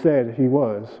what he said he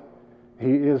was.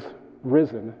 He is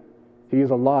risen. He is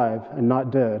alive and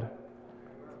not dead,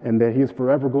 and that he is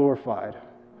forever glorified.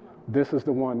 This is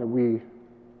the one that we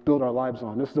build our lives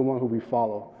on. This is the one who we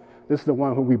follow. This is the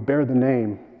one who we bear the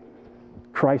name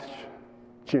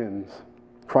Christians,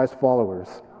 Christ followers,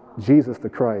 Jesus the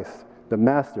Christ, the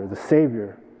Master, the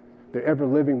Savior, the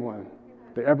ever-living one,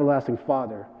 the everlasting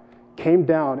Father, came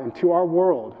down into our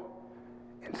world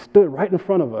and stood right in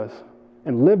front of us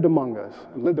and lived among us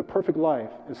and lived a perfect life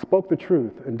and spoke the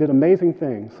truth and did amazing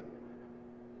things.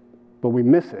 But we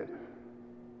miss it.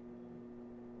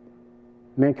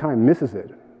 Mankind misses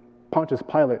it. Pontius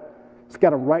Pilate, it's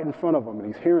got him right in front of him,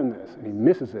 and he's hearing this, and he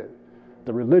misses it.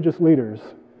 The religious leaders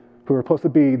who are supposed to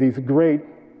be these great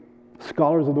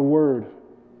scholars of the Word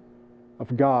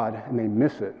of God, and they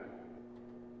miss it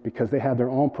because they have their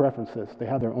own preferences. They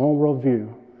have their own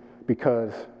worldview,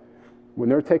 because when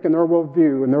they're taking their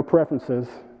worldview and their preferences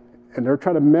and they're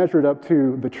trying to measure it up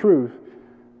to the truth,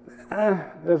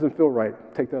 it doesn't feel right.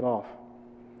 Take that off.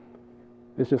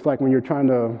 It's just like when you're trying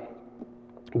to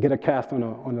get a cast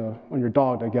on your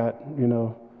dog that got,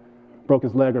 broke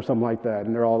his leg or something like that,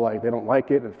 and they're all like, they don't like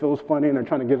it, it feels funny, and they're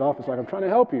trying to get it off. It's like, I'm trying to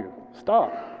help you.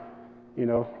 Stop.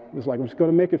 It's like, I'm just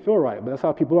going to make it feel right. But that's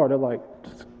how people are. They're like,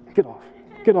 just get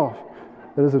off.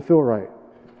 That doesn't feel right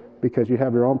because you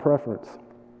have your own preference.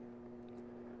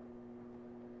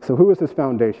 So who is this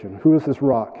foundation? Who is this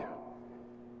rock?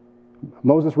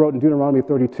 Moses wrote in Deuteronomy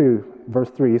 32, verse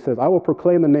 3, he says, I will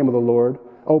proclaim the name of the Lord.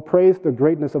 Oh, praise the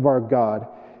greatness of our God.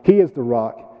 He is the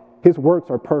rock. His works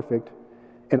are perfect,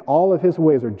 and all of his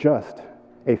ways are just.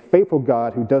 A faithful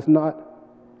God who does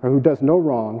no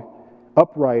wrong,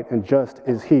 upright and just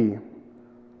is he.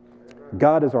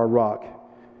 God is our rock.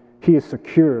 He is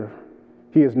secure.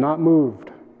 He is not moved.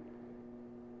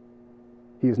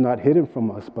 He is not hidden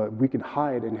from us, but we can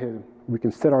hide in him. We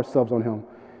can set ourselves on him.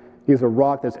 He is a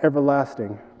rock that's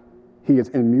everlasting. He is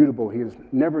immutable. He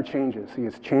never changes. He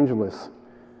is changeless.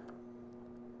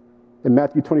 In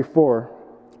Matthew 24,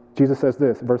 Jesus says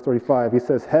this, verse 35, he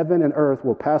says, heaven and earth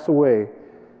will pass away,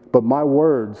 but my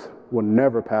words will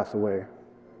never pass away.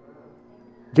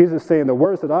 Jesus is saying the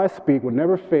words that I speak will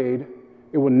never fade.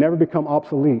 It will never become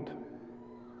obsolete.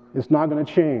 It's not going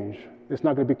to change. It's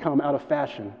not going to become out of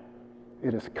fashion.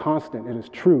 It is constant. It is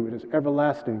true. It is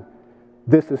everlasting.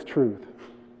 This is truth,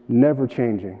 never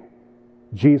changing.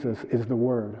 Jesus is the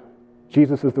Word.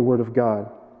 Jesus is the Word of God.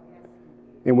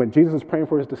 And when Jesus is praying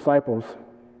for his disciples,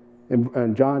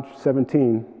 in John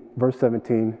 17, verse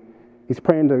 17, he's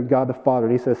praying to God the Father,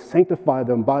 and he says, sanctify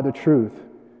them by the truth.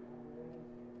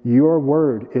 Your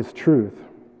word is truth.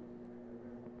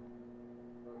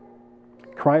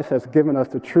 Christ has given us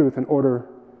the truth in order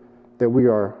that we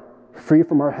are free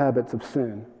from our habits of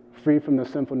sin, free from the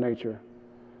sinful nature.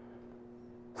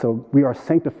 So we are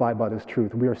sanctified by this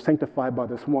truth. We are sanctified by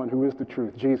this one who is the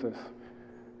truth, Jesus.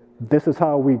 This is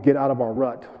how we get out of our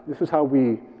rut. This is how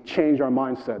we change our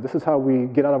mindset. This is how we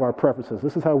get out of our preferences.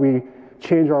 This is how we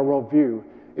change our worldview.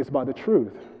 It's by the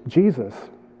truth, Jesus.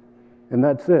 And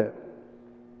that's it.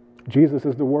 Jesus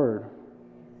is the Word.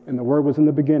 And the Word was in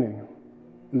the beginning.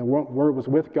 And the Word was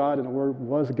with God, and the Word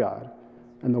was God.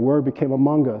 And the Word became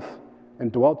among us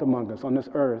and dwelt among us on this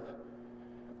earth.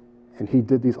 And he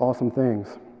did these awesome things.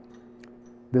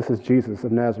 This is Jesus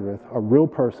of Nazareth, a real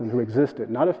person who existed,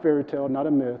 not a fairy tale, not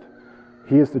a myth.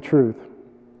 He is the truth.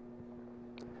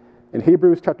 In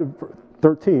Hebrews chapter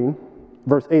 13,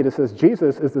 verse 8, it says,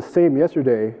 Jesus is the same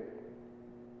yesterday,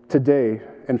 today,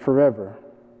 and forever.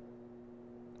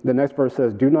 The next verse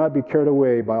says, do not be carried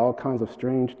away by all kinds of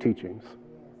strange teachings.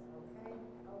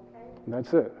 And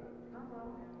that's it.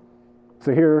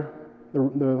 So here,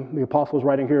 the apostle's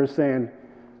writing here is saying,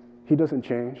 he doesn't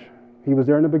change. He was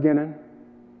there in the beginning.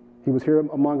 He was here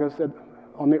among us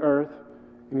on the earth,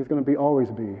 and he's going to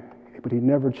always be. But he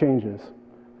never changes.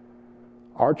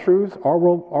 Our truths, our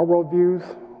worldviews,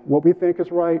 what we think is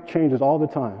right, changes all the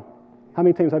time. How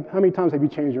many times have you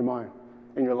changed your mind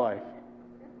in your life?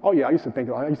 Oh yeah, I used to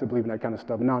believe in that kind of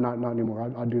stuff. No, not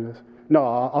anymore. I'll do this. No,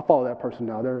 I'll follow that person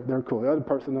now. They're cool. The other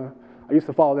person, I used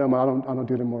to follow them, but I don't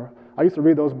do it anymore. I used to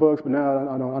read those books, but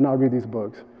now I don't read these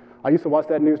books. I used to watch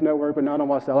that news network, but now I don't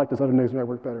watch that. I like this other news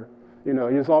network better.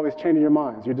 You're just always changing your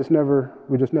minds. We just never.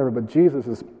 But Jesus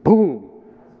is boom,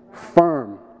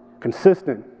 firm,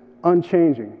 consistent,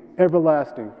 unchanging,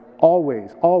 everlasting, always,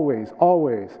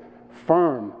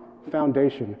 firm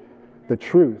foundation. The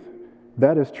truth,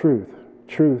 that is truth.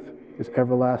 Truth is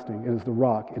everlasting. It is the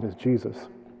rock. It is Jesus.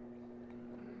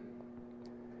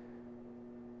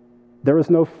 There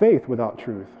is no faith without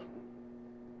truth.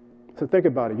 So think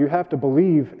about it. You have to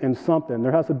believe in something.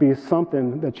 There has to be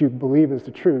something that you believe is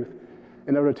the truth.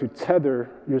 in order to tether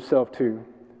yourself to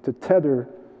tether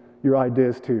your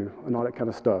ideas to, and all that kind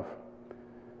of stuff.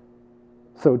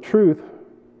 So faith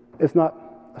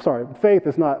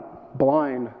is not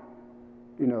blind,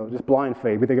 just blind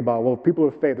faith. We think about, well, people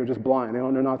with faith, they're just blind.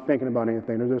 They're not thinking about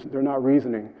anything. They're not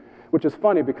reasoning, which is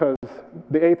funny because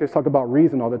the atheists talk about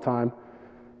reason all the time.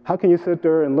 How can you sit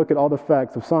there and look at all the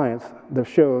facts of science that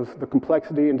shows the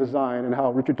complexity in design and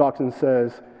how Richard Dawkins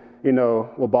says,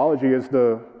 well, biology is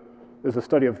the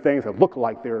study of things that look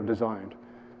like they're designed,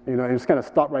 and just kind of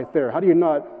stop right there. How do you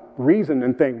not reason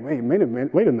and think, wait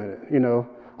a minute,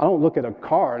 I don't look at a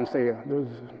car and say,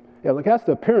 it has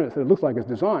the appearance that it looks like it's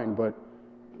designed, but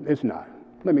it's not.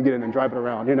 Let me get in and drive it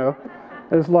around, And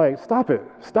it's like, stop.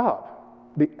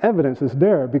 The evidence is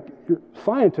there.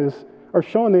 Scientists are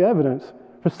showing the evidence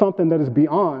for something that is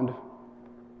beyond,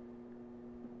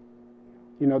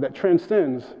 that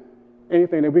transcends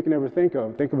anything that we can ever think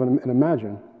of and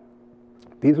imagine.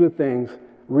 These are the things,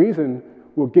 reason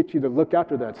will get you to look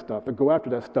after that stuff, to go after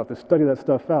that stuff, to study that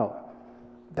stuff out.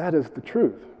 That is the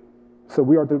truth. So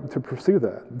we are to pursue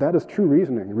that. That is true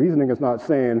reasoning. Reasoning is not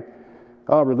saying,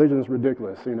 religion is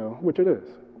ridiculous, which it is.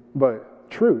 But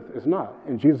truth is not.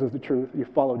 And Jesus is the truth. You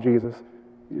follow Jesus.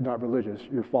 You're not religious.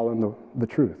 You're following the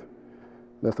truth.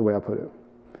 That's the way I put it.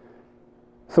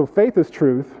 So faith is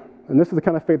truth, and this is the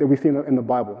kind of faith that we see in the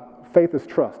Bible. Faith is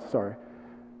trust,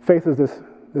 Faith is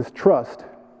this trust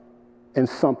in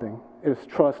something. It is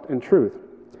trust in truth.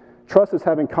 Trust is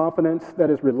having confidence that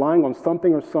is relying on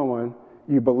something or someone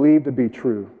you believe to be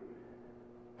true.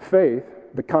 Faith,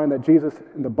 the kind that Jesus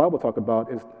and the Bible talk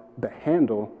about, is the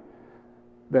handle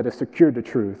that is secured to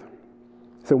truth.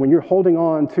 So when you're holding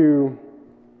on to,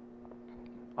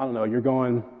 you're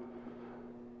going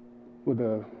with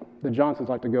the Johnsons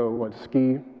like to go,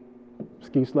 ski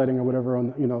sledding or whatever,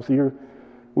 so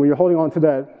when you're holding on to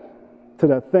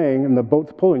that thing and the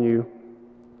boat's pulling you,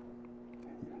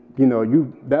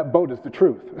 that boat is the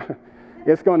truth.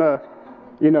 It's gonna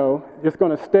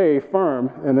stay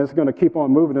firm, and it's gonna keep on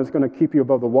moving. It's gonna keep you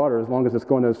above the water as long as it's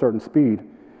going at a certain speed.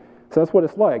 So that's what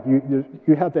it's like.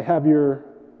 You have to have your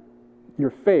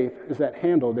faith is that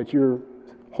handle that you're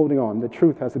holding on. The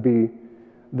truth has to be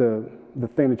the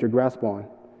thing that you grasp on.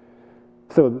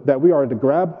 So that we are to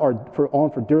grab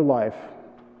on for dear life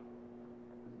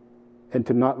and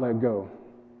to not let go.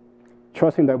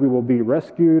 Trusting that we will be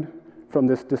rescued from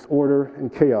this disorder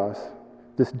and chaos,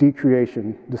 this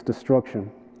decreation, this destruction.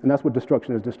 And that's what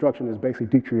destruction is. Destruction is basically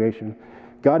decreation.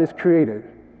 God is created,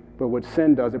 but what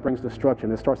sin does, it brings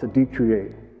destruction. It starts to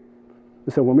decreate.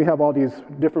 And so when we have all these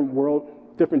different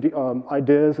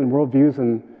ideas and worldviews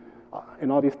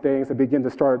and all these things that begin to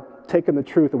start taking the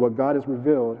truth of what God has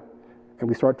revealed, and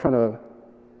we start trying to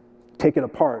take it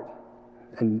apart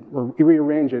and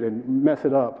rearrange it and mess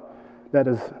it up, that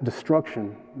is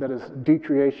destruction, that is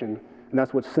decreation, and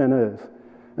that's what sin is.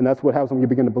 And that's what happens when you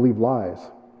begin to believe lies,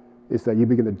 is that you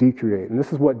begin to decreate. And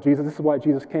this is why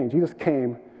Jesus came. Jesus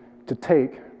came to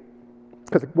take,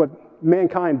 because what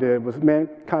mankind did was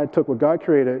mankind took what God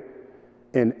created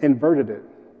and inverted it,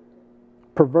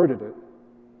 perverted it,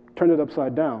 turned it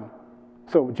upside down.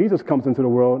 So Jesus comes into the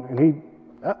world and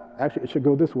actually it should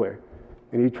go this way.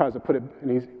 And he tries to put it, and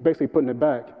he's basically putting it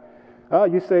back.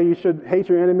 You say you should hate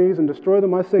your enemies and destroy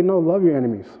them. I say, no, love your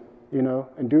enemies,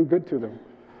 and do good to them.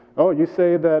 Oh, you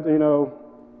say that,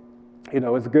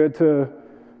 it's good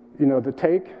to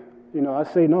take. I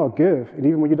say, no, give. And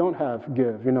even when you don't have,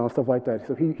 give, stuff like that.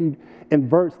 So he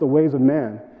inverts the ways of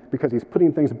man because he's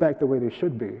putting things back the way they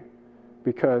should be.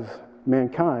 Because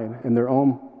mankind, in their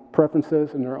own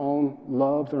preferences and their own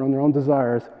loves and their own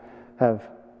desires, have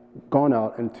gone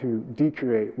out and to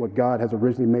decreate what God has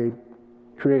originally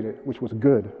created, which was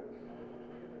good.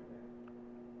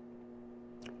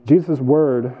 Jesus'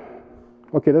 word,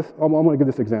 I'm going to give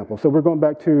this example. So we're going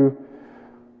back to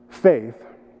faith.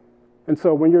 And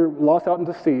so when you're lost out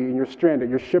into sea and you're stranded,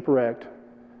 you're shipwrecked,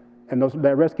 and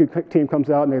that rescue team comes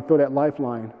out and they throw that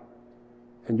lifeline,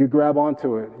 and you grab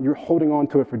onto it, you're holding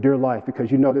onto it for dear life because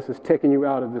this is taking you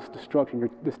out of this destruction,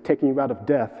 this taking you out of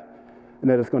death, and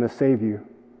that it's going to save you.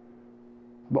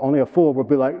 But only a fool would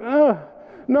be like,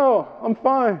 no, I'm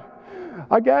fine.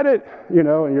 I got it. And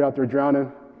you're out there drowning.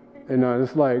 And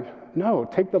it's like, no,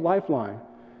 take the lifeline.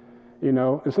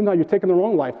 And sometimes you're taking the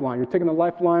wrong lifeline. You're taking the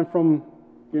lifeline from,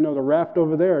 the raft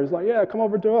over there. It's like, yeah, come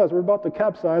over to us. We're about to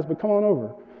capsize, but come on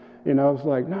over. It's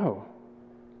like, no.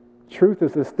 Truth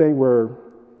is this thing where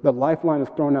the lifeline is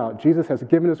thrown out. Jesus has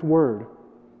given his word.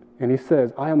 And he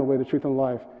says, I am the way, the truth, and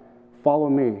life. Follow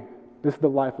me. This is the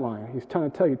lifeline. He's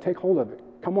trying to tell you, take hold of it.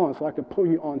 Come on, so I can pull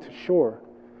you onto shore,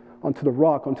 onto the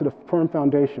rock, onto the firm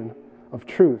foundation of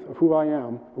truth, of who I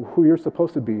am, of who you're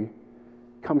supposed to be,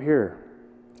 come here.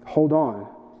 Hold on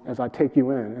as I take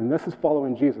you in. And this is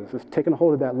following Jesus. It's taking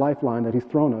hold of that lifeline that he's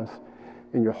thrown us,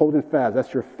 and you're holding fast.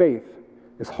 That's your faith.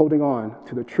 It's holding on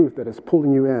to the truth that is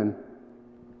pulling you in.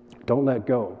 Don't let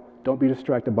go. Don't be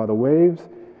distracted by the waves.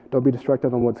 Don't be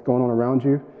distracted on what's going on around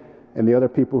you and the other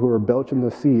people who are belching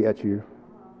the sea at you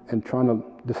and trying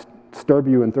to disturb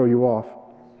you and throw you off.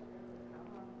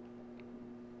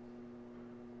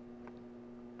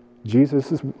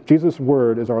 Jesus'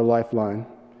 word is our lifeline,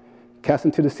 cast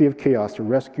into the sea of chaos to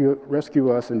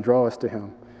rescue us and draw us to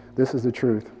him. This is the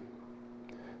truth.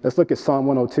 Let's look at Psalm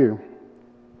 102,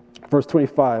 verse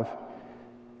 25.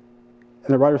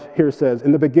 And the writer here says,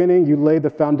 "In the beginning you laid the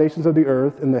foundations of the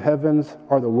earth, and the heavens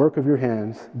are the work of your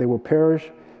hands. They will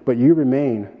perish, but you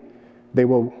remain. They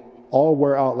will all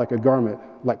wear out like a garment,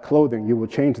 like clothing. You will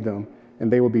change them,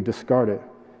 and they will be discarded.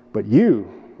 But you,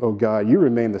 O God, you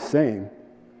remain the same,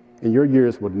 and your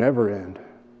years will never end.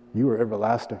 You are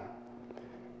everlasting."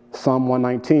 Psalm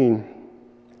 119,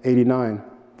 89,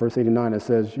 verse 89, it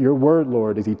says, "Your word,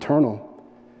 Lord, is eternal.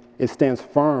 It stands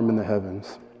firm in the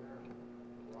heavens."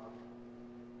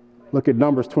 Look at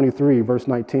Numbers 23, verse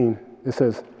 19. It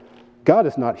says, "God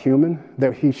is not human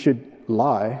that he should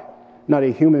lie, not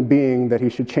a human being that he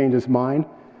should change his mind.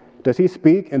 Does he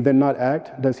speak and then not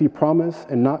act? Does he promise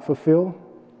and not fulfill?"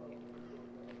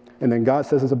 And then God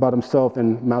says this about himself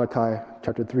in Malachi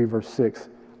chapter 3, verse 6.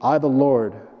 "I, the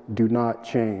Lord, do not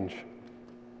change."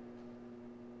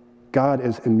 God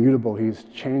is immutable. He's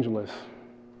changeless.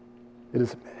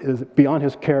 It is beyond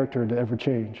his character to ever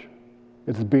change.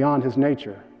 It is beyond his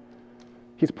nature.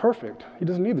 He's perfect. He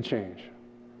doesn't need to change.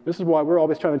 This is why we're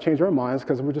always trying to change our minds,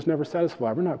 because we're just never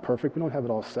satisfied. We're not perfect. We don't have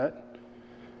it all set.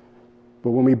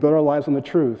 But when we build our lives on the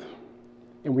truth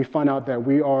and we find out that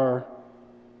we are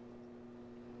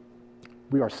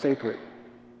sacred.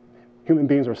 Human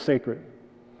beings are sacred.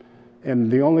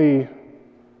 And the only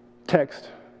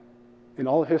text in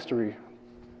all history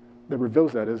that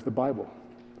reveals that is the Bible.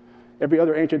 Every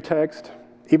other ancient text,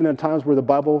 even in times where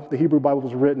the Hebrew Bible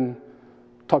was written,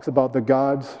 talks about the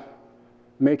gods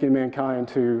making mankind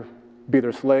to be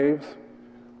their slaves,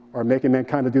 or making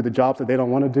mankind to do the jobs that they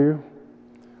don't want to do.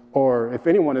 Or if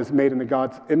anyone is made in the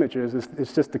God's images,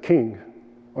 it's just the king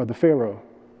or the Pharaoh.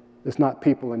 It's not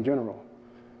people in general.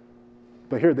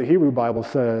 But here the Hebrew Bible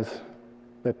says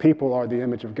that people are the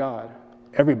image of God.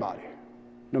 Everybody,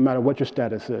 no matter what your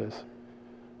status is,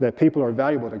 that people are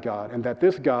valuable to God, and that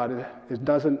this God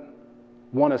doesn't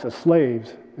want us as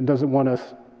slaves and doesn't want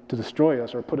us to destroy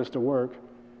us or put us to work,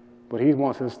 but he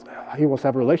wants to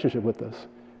have a relationship with us.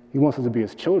 He wants us to be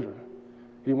his children.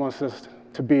 He wants us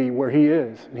to be where he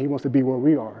is, and he wants to be where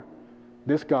we are.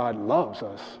 This God loves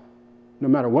us, no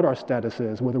matter what our status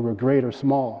is, whether we're great or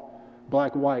small,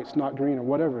 black, white, snot green, or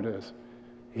whatever it is.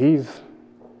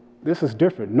 This is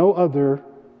different. No other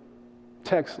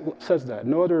text says that.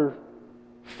 No other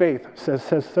faith says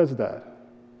that.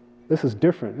 This is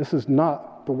different. This is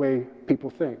not the way people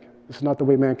think. This is not the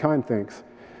way mankind thinks.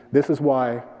 This is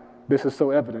why this is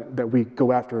so evident that we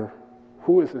go after,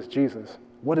 who is this Jesus?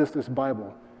 What is this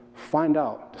Bible? Find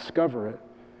out, discover it.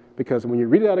 Because when you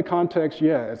read it out of context,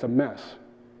 yeah, it's a mess.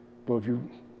 But if you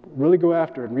really go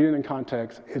after it and read it in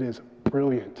context, it is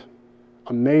brilliant,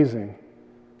 amazing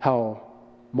how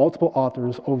multiple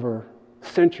authors over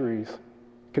centuries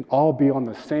can all be on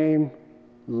the same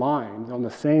line, on the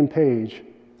same page,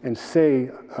 and say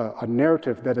a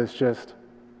narrative that is just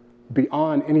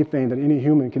beyond anything that any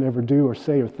human can ever do or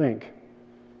say or think.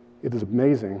 It is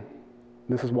amazing.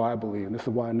 This is why I believe, and this is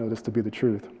why I know this to be the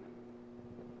truth.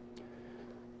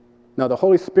 Now, the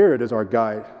Holy Spirit is our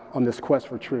guide on this quest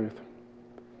for truth.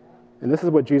 And this is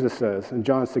what Jesus says in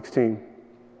John 16.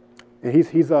 And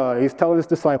he's telling his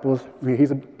disciples,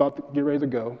 he's about to get ready to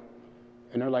go,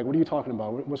 and they're like, "What are you talking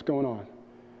about? What's going on?"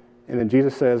 And then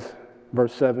Jesus says,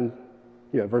 verse 7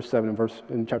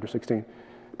 in chapter 16.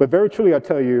 "But very truly I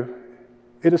tell you,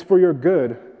 it is for your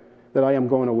good that I am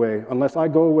going away. Unless I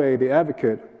go away, the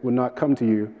advocate will not come to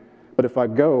you. But if I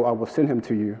go, I will send him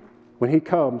to you. When he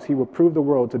comes, he will prove the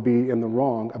world to be in the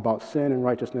wrong about sin and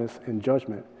righteousness and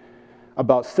judgment.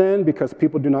 About sin, because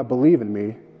people do not believe in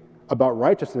me. About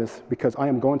righteousness, because I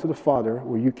am going to the Father,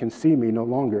 where you can see me no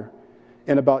longer.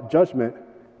 And about judgment,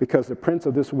 because the prince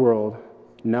of this world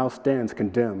now stands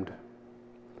condemned.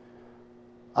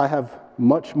 I have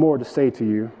much more to say to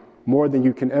you, more than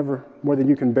you can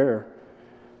bear.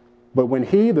 But when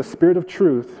he, the Spirit of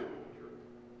truth,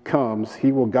 comes,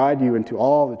 he will guide you into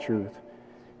all the truth.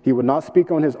 He will not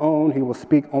speak on his own, he will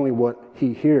speak only what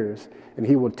he hears, and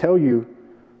he will tell you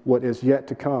what is yet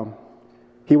to come.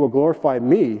 He will glorify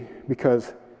me,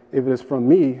 because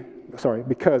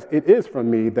because it is from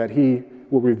me that he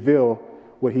will reveal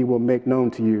what he will make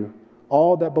known to you.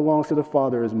 All that belongs to the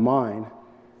Father is mine.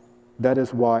 That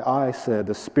is why I said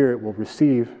the Spirit will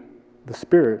receive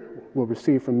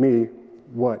from me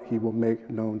what he will make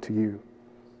known to you.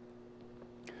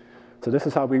 So this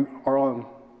is how we are on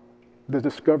the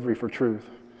discovery for truth.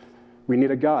 We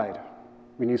need a guide.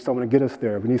 We need someone to get us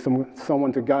there. We need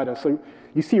someone to guide us. So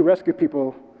you see rescue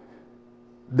people,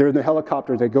 they're in the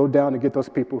helicopter. They go down to get those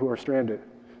people who are stranded.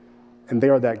 And they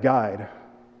are that guide.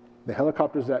 The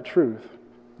helicopter is that truth.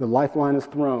 The lifeline is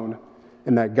thrown,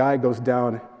 and that guide goes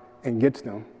down and gets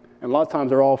them. And a lot of times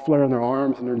they're all flaring their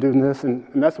arms and they're doing this, and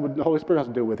that's what the Holy Spirit has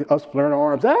to do with it. Us flaring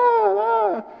our arms,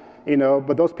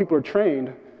 but those people are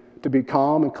trained to be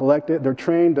calm and collected. They're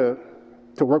trained to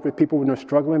work with people when they're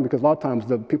struggling, because a lot of times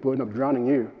the people end up drowning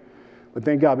you. But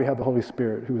thank God we have the Holy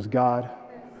Spirit, who is God,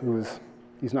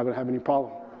 he's not going to have any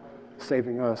problem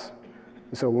saving us.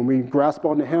 And so when we grasp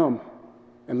onto him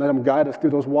and let him guide us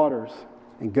through those waters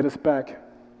and get us back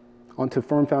onto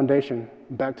firm foundation,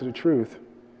 back to the truth,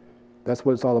 that's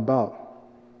what it's all about.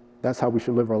 That's how we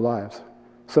should live our lives.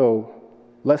 So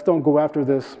let's don't go after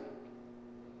this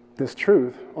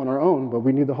truth on our own, but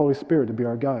we need the Holy Spirit to be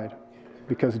our guide,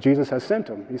 because Jesus has sent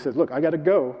him. He says, look, I got to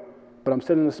go, but I'm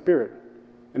sending the Spirit.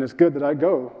 And it's good that I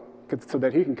go so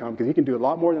that he can come, because he can do a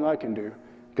lot more than I can do,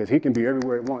 because he can be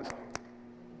everywhere at once.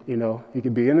 He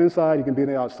can be in the inside, he can be in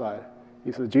the outside.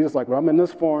 He says, Jesus, like, when I'm in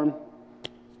this form,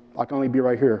 I can only be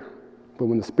right here. But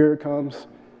when the Spirit comes,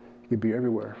 he can be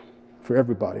everywhere for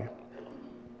everybody.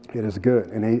 It is good.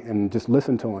 And just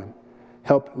listen to him.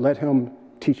 Let him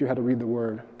teach you how to read the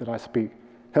word that I speak.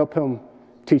 Help him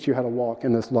teach you how to walk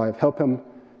in this life. Help him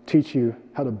teach you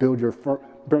how to build your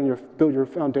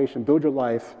foundation, build your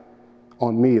life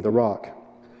on me, the rock.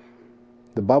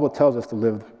 The Bible tells us to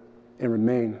live and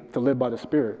remain, to live by the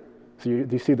Spirit. So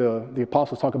you see the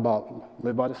apostles talk about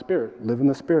live by the Spirit, live in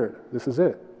the Spirit. This is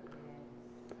it.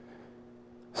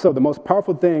 So the most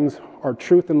powerful things are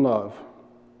truth and love.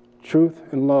 Truth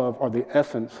and love are the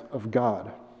essence of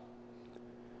God.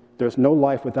 There's no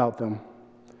life without them.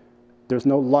 There's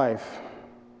no life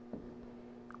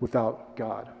without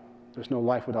God. There's no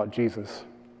life without Jesus.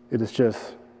 It is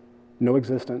just no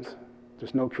existence.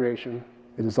 There's no creation.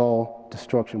 It is all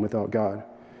destruction without God.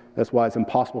 That's why it's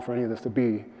impossible for any of this to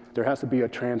be. There has to be a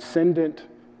transcendent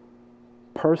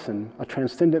person, a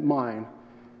transcendent mind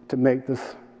to make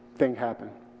this thing happen.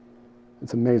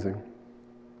 It's amazing.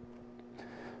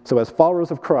 So as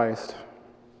followers of Christ,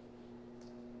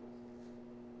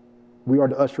 we are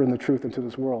to usher in the truth into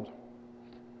this world.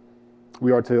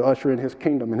 We are to usher in his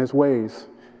kingdom and his ways.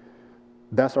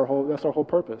 That's our whole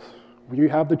purpose. When you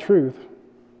have the truth,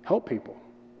 help people.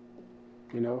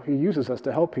 He uses us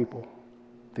to help people,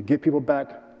 to get people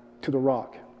back to the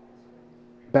rock,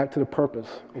 back to the purpose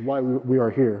of why we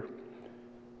are here,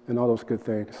 and all those good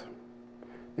things.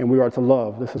 And we are to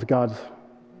love. This is God's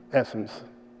essence.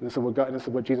 This is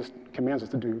what Jesus commands us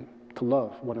to do, to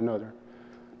love one another,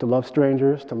 to love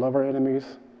strangers, to love our enemies,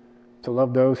 to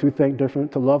love those who think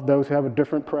different, to love those who have a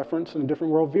different preference and a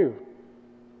different worldview,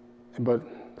 but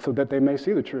so that they may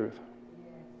see the truth.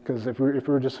 Because if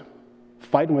we're just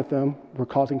fighting with them, we're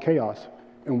causing chaos,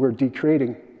 and we're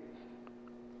decreating,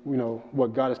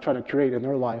 what God is trying to create in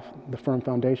their life, the firm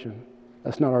foundation.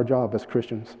 That's not our job as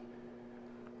Christians.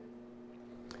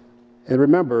 And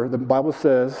remember, the Bible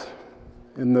says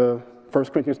in the 1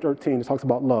 Corinthians 13, it talks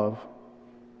about love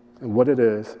and what it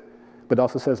is, but it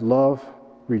also says love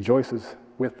rejoices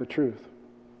with the truth.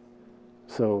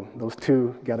 So those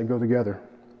two got to go together.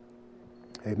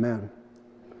 Amen.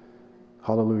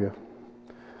 Hallelujah.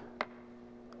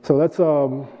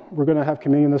 So we're going to have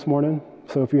communion this morning.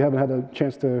 So if you haven't had a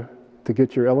chance to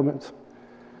get your elements,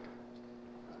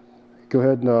 go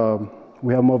ahead and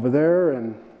we have them over there,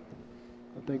 and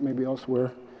I think maybe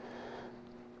elsewhere.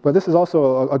 But this is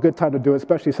also a good time to do it,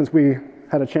 especially since we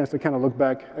had a chance to kind of look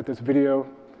back at this video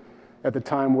at the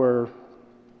time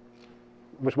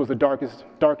which was the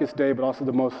darkest day, but also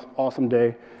the most awesome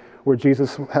day, where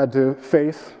Jesus had to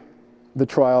face the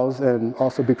trials and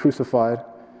also be crucified.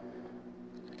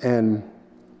 And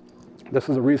this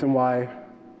is the reason why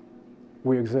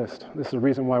we exist. This is the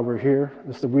reason why we're here.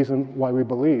 This is the reason why we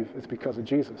believe. It's because of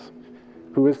Jesus,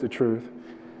 who is the truth.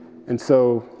 And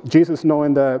so Jesus,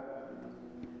 knowing that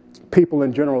people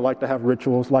in general like to have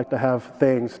rituals, like to have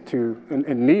things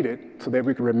and need it so that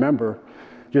we can remember,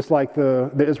 just like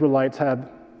the Israelites had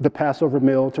the Passover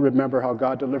meal to remember how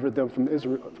God delivered them from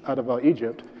out of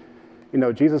Egypt.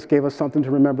 Jesus gave us something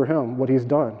to remember him, what he's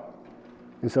done.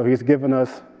 And so he's given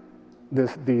us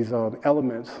these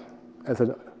elements as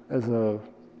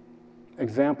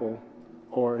example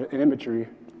or an imagery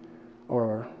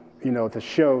or, to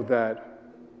show that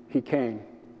he came,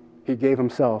 he gave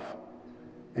himself,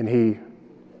 and he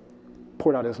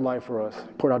poured out his life for us,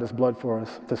 poured out his blood for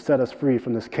us to set us free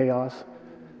from this chaos,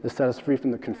 to set us free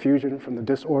from the confusion, from the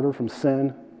disorder, from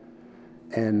sin.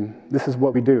 And this is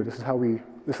what we do. This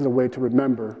is a way to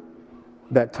remember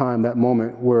that time, that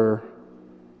moment where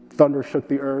thunder shook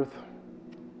the earth,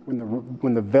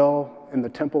 when the veil in the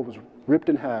temple was ripped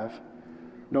in half,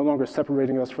 no longer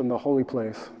separating us from the holy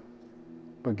place,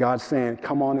 but God saying,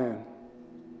 come on in.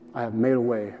 I have made a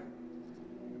way,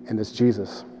 and it's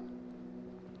Jesus.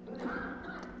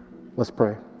 Let's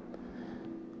pray.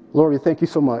 Lord, we thank you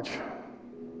so much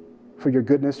for your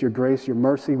goodness, your grace, your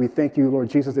mercy. We thank you, Lord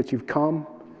Jesus, that you've come,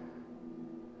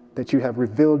 that you have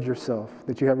revealed yourself,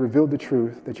 that you have revealed the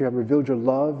truth, that you have revealed your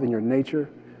love and your nature,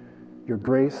 your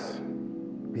grace.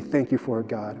 We thank you for it,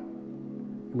 God.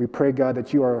 And we pray, God,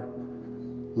 that you are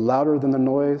louder than the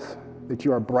noise, that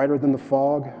you are brighter than the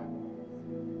fog,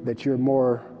 that you're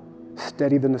more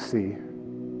steady than the sea,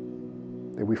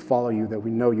 that we follow you, that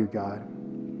we know you, God.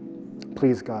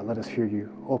 Please, God, let us hear you.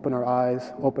 Open our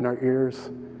eyes, open our ears.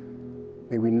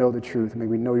 May we know the truth. May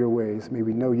we know your ways. May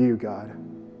we know you, God.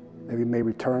 That we may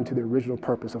return to the original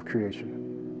purpose of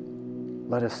creation.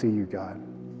 Let us see you, God.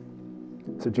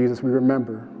 So, Jesus, we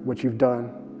remember what you've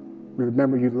done. We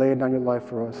remember you laying down your life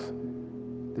for us,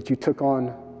 that you took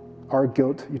on our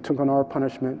guilt, you took on our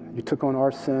punishment, you took on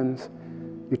our sins,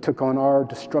 you took on our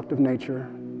destructive nature,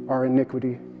 our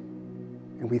iniquity.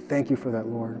 And we thank you for that,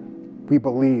 Lord. We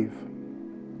believe.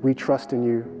 We trust in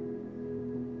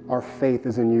you. Our faith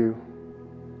is in you.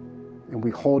 And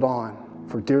we hold on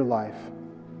for dear life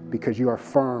because you are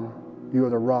firm. You are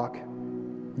the rock.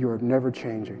 You are never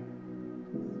changing.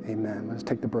 Amen. Let's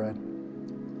take the bread.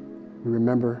 We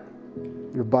remember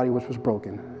your body which was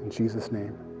broken. In Jesus'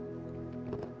 name.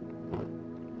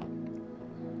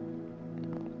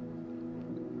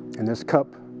 In this cup,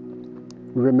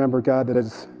 we remember, God, that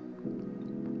it's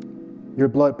your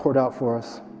blood poured out for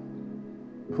us,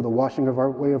 for the washing of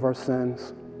away of our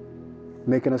sins,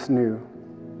 making us new.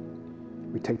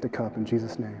 We take the cup in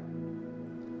Jesus' name.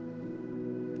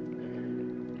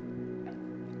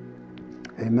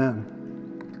 Amen.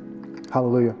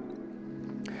 Hallelujah.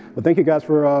 Well, thank you guys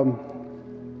for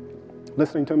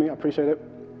listening to me. I appreciate it.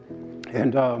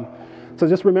 And so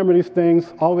just remember these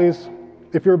things. Always,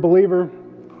 if you're a believer,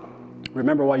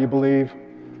 remember why you believe.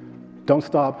 Don't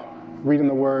stop reading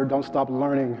the Word. Don't stop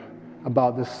learning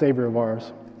about this Savior of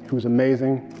ours, who's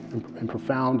amazing and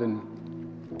profound in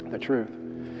the truth.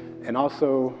 And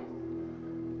also,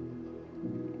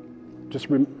 just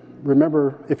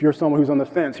remember, if you're someone who's on the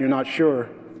fence, you're not sure,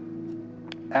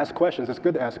 ask questions. It's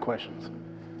good to ask questions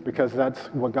because that's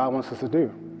what God wants us to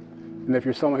do. And if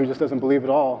you're someone who just doesn't believe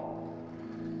at all,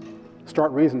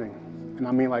 start reasoning. And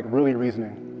I mean like really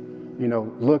reasoning.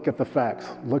 Look at the facts.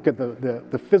 Look at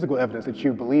the physical evidence that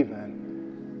you believe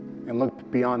in and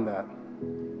look beyond that.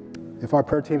 If our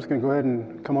prayer teams can go ahead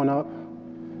and come on up.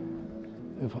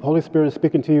 If the Holy Spirit is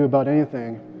speaking to you about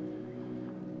anything,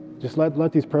 just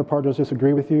let these prayer partners just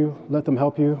agree with you. Let them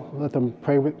help you. Let them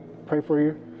pray for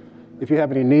you. If you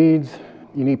have any needs,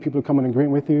 you need people to come in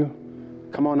agreement with you,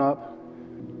 come on up,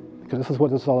 because this is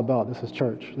what this is all about. This is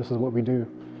church. This is what we do.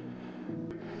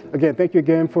 Again, thank you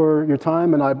again for your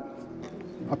time, and I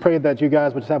pray that you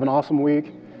guys would just have an awesome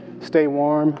week. Stay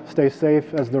warm, stay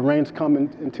safe as the rains come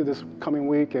into this coming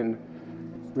week, and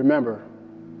remember,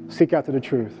 seek after the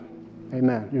truth.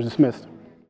 Amen. You're dismissed.